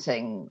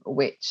parenting,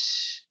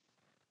 which,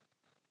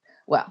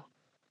 well,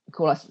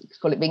 call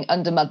it being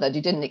undermothered.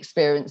 You didn't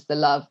experience the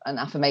love and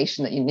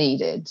affirmation that you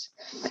needed.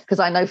 Because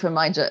I know from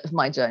my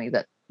journey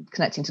that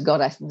connecting to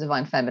Goddess and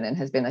divine feminine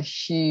has been a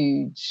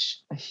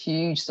huge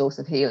source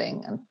of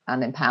healing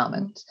and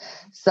empowerment.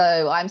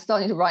 So I'm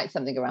starting to write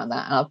something around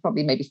that, and I'll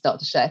probably maybe start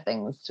to share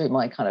things through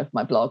my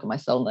blog and my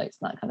soul notes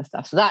and that kind of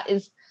stuff. So that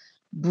is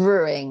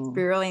brewing.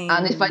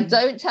 And if I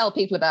don't tell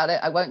people about it,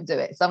 I won't do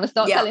it. So I'm going to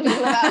start telling people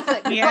about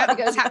it. Yeah,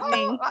 it's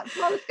happening. That's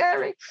kind of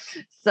scary.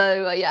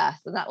 So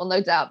so that will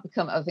no doubt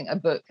become, I think, a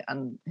book,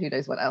 and who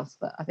knows what else.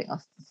 But I think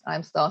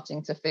I'm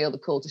starting to feel the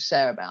call to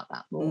share about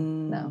that more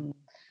now.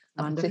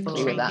 And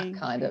particularly with that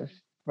kind of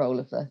role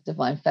of the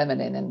divine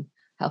feminine and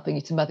helping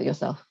you to mother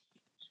yourself.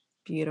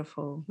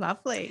 Beautiful.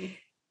 Lovely.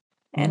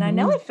 And I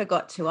nearly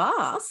forgot to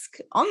ask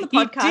on the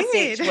podcast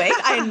each week.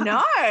 I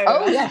know.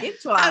 Oh, yeah. I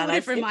skipped one. I would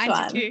have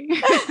reminded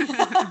you.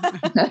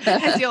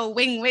 As your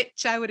wing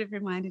witch, I would have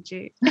reminded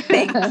you.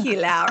 Thank you,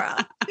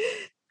 Laura.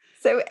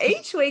 So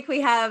each week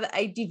we have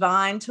a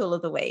divine tool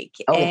of the week.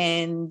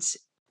 And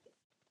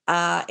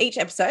each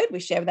episode we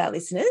share with our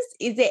listeners.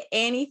 Is there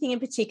anything in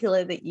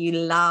particular that you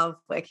love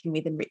working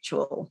with in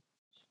ritual?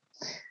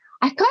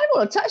 I kind of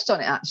want to touch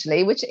on it,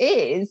 actually, which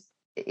is,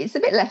 it's a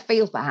bit left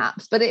field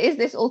perhaps, but it is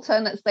this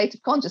alternate state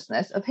of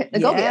consciousness of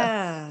hypnagogia.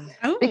 Yeah.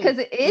 Because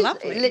it is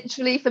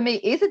literally, for me,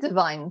 is a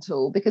divine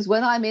tool, because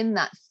when I'm in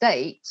that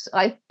state,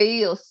 I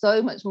feel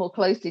so much more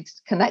closely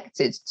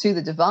connected to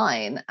the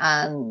divine.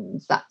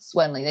 And that's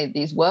when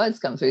these words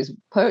come through,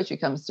 poetry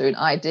comes through, and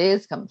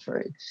ideas come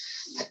through.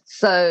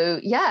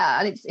 So,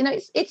 and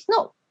it's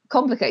not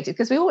complicated,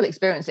 because we all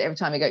experience it every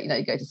time you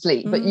go to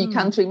sleep, but you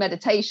can, through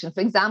meditation,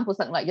 for example,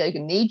 something like Yoga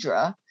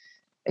Nidra,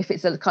 if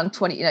it's a kind of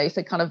 20, it's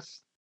a kind of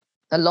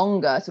a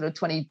longer sort of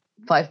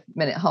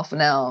 25-minute, half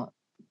an hour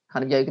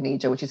kind of Yoga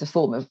Nidra, which is a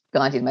form of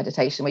guided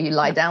meditation where you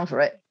lie down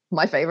for it,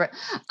 my favorite.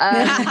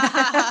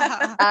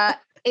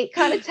 It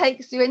kind of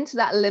takes you into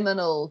that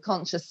liminal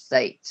conscious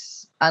state.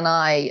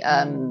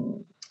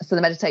 And so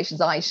the meditations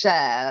I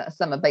share,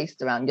 some are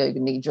based around Yoga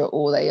Nidra,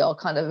 or they are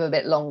kind of a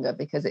bit longer,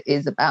 because it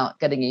is about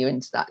getting you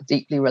into that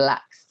deeply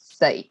relaxed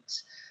state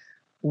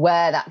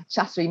where that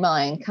chattery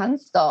mind can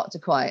start to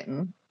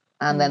quieten.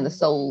 And then the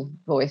soul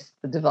voice,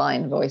 the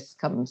divine voice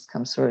comes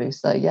through.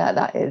 So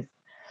that is.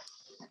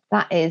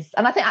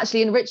 And I think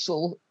actually in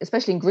ritual,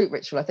 especially in group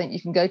ritual, I think you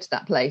can go to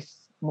that place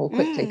more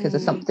quickly, because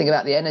there's something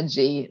about the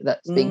energy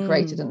that's being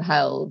created and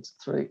held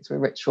through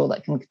ritual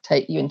that can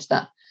take you into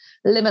that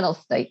liminal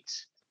state.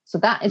 So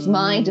that is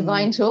my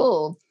divine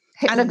tool.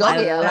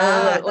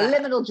 Hypnagogia or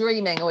liminal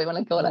dreaming, or we want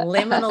to call it.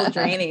 Liminal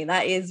dreaming.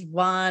 That is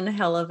one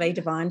hell of a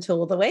divine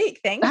tool of the week.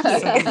 Thank you.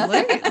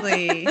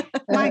 Absolutely.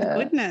 My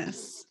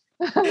goodness.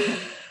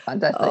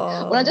 Fantastic.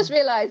 Well, I just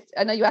realized,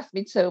 I know you asked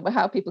me to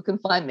how people can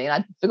find me,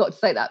 and I forgot to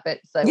say that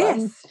bit. So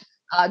yes.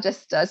 I'll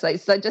just say,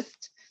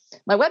 just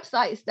my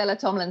website is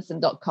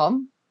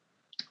stellatomlinson.com,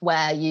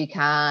 where you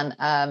can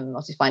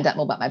obviously find out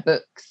more about my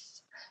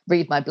books,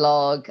 read my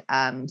blog,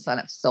 sign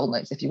up to Soul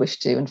Notes if you wish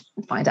to, and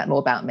find out more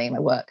about me and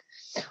my work.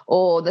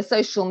 Or the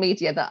social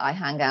media that I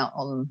hang out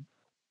on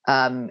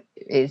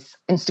is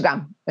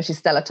Instagram, which is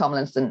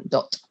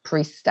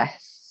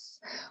stellatomlinson.priestess,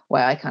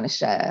 where I kind of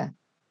share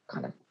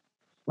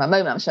my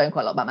moment. I'm showing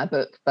quite a lot about my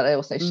book, but I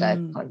also share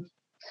kind of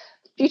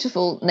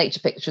beautiful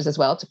nature pictures as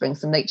well, to bring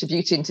some nature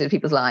beauty into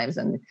people's lives,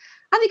 and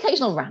the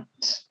occasional rant.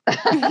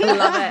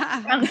 Love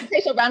it.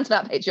 Occasional rant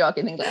about patriarchy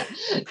and things like that.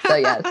 So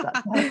yes,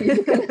 that's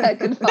how you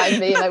can find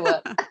me and my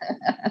work.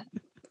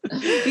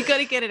 You got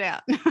to get it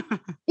out.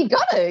 You've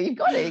got to,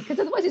 because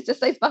otherwise it just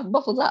stays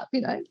bottled up,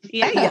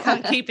 Yeah, you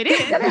can't keep it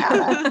in. Get it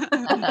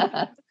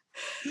out.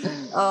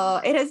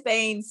 Oh, it has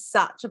been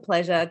such a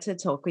pleasure to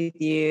talk with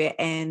you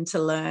and to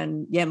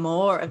learn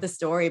more of the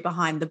story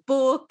behind the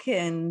book.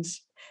 And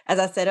as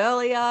I said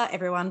earlier,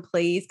 everyone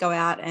please go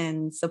out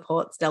and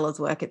support Stella's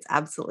work. It's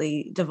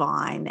absolutely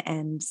divine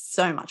and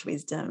so much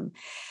wisdom.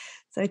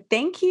 So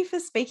thank you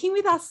for speaking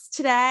with us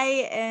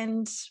today,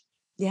 and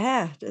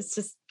let's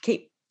just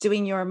keep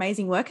doing your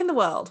amazing work in the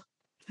world.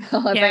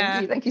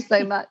 Thank you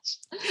so much.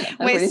 I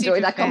really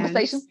enjoyed that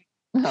conversation.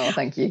 Oh,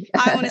 thank you.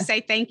 I want to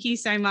say thank you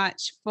so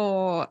much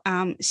for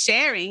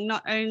sharing.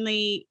 Not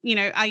only,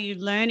 are you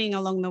learning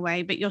along the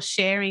way, but you're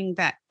sharing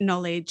that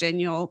knowledge, and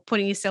you're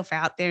putting yourself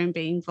out there and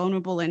being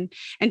vulnerable and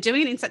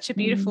doing it in such a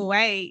beautiful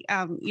way,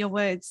 your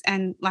words.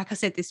 And like I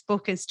said, this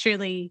book is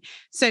truly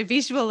so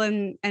visual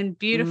and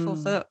beautiful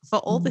for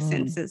all the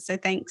senses. So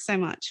thanks so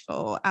much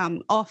for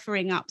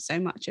offering up so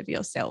much of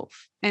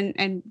yourself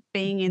and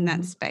being in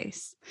that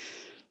space.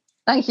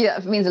 Thank you.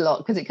 That means a lot,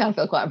 because it can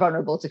feel quite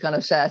vulnerable to kind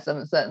of share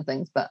some certain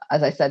things. But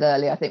as I said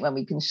earlier, I think when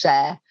we can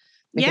share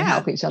we can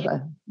help each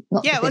other.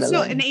 Well, it's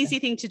not an easy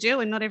thing to do,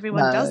 and not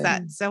everyone does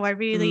that. So I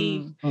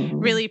really,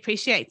 really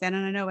appreciate that,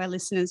 and I know our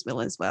listeners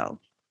will as well.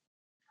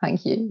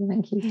 Thank you.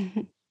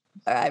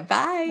 All right,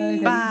 bye.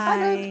 Okay.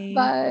 Bye.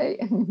 Bye.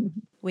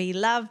 We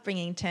love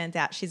bringing Turns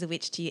Out She's a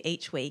Witch to you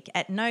each week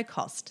at no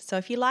cost. So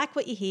if you like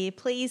what you hear,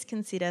 please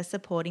consider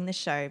supporting the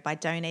show by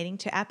donating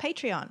to our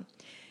Patreon.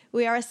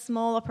 We are a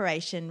small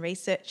operation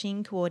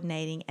researching,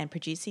 coordinating and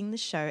producing the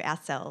show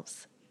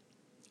ourselves.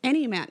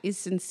 Any amount is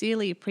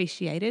sincerely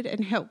appreciated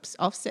and helps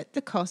offset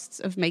the costs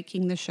of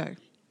making the show.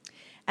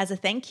 As a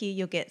thank you,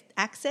 you'll get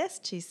access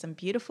to some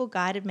beautiful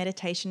guided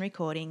meditation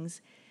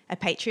recordings, a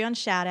Patreon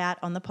shout out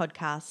on the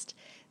podcast.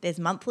 There's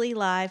monthly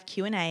live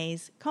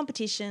Q&As,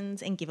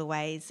 competitions and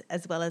giveaways,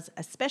 as well as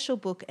a special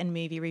book and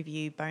movie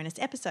review bonus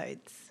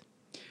episodes.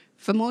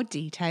 For more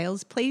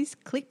details, please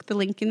click the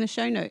link in the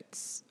show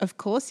notes. Of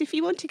course, if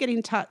you want to get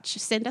in touch,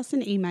 send us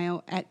an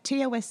email at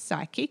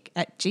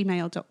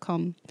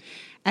tospsychic@gmail.com.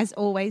 As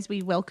always,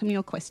 we welcome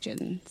your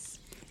questions.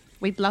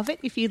 We'd love it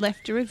if you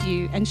left a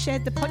review and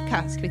shared the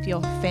podcast with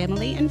your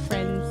family and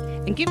friends,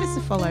 and give us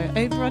a follow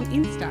over on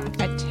Insta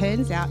at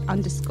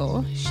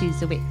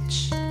 @turns_out_she's a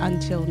witch.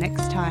 Until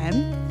next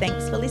time.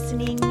 Thanks for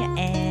listening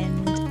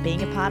and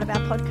being a part of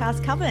our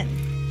podcast coven.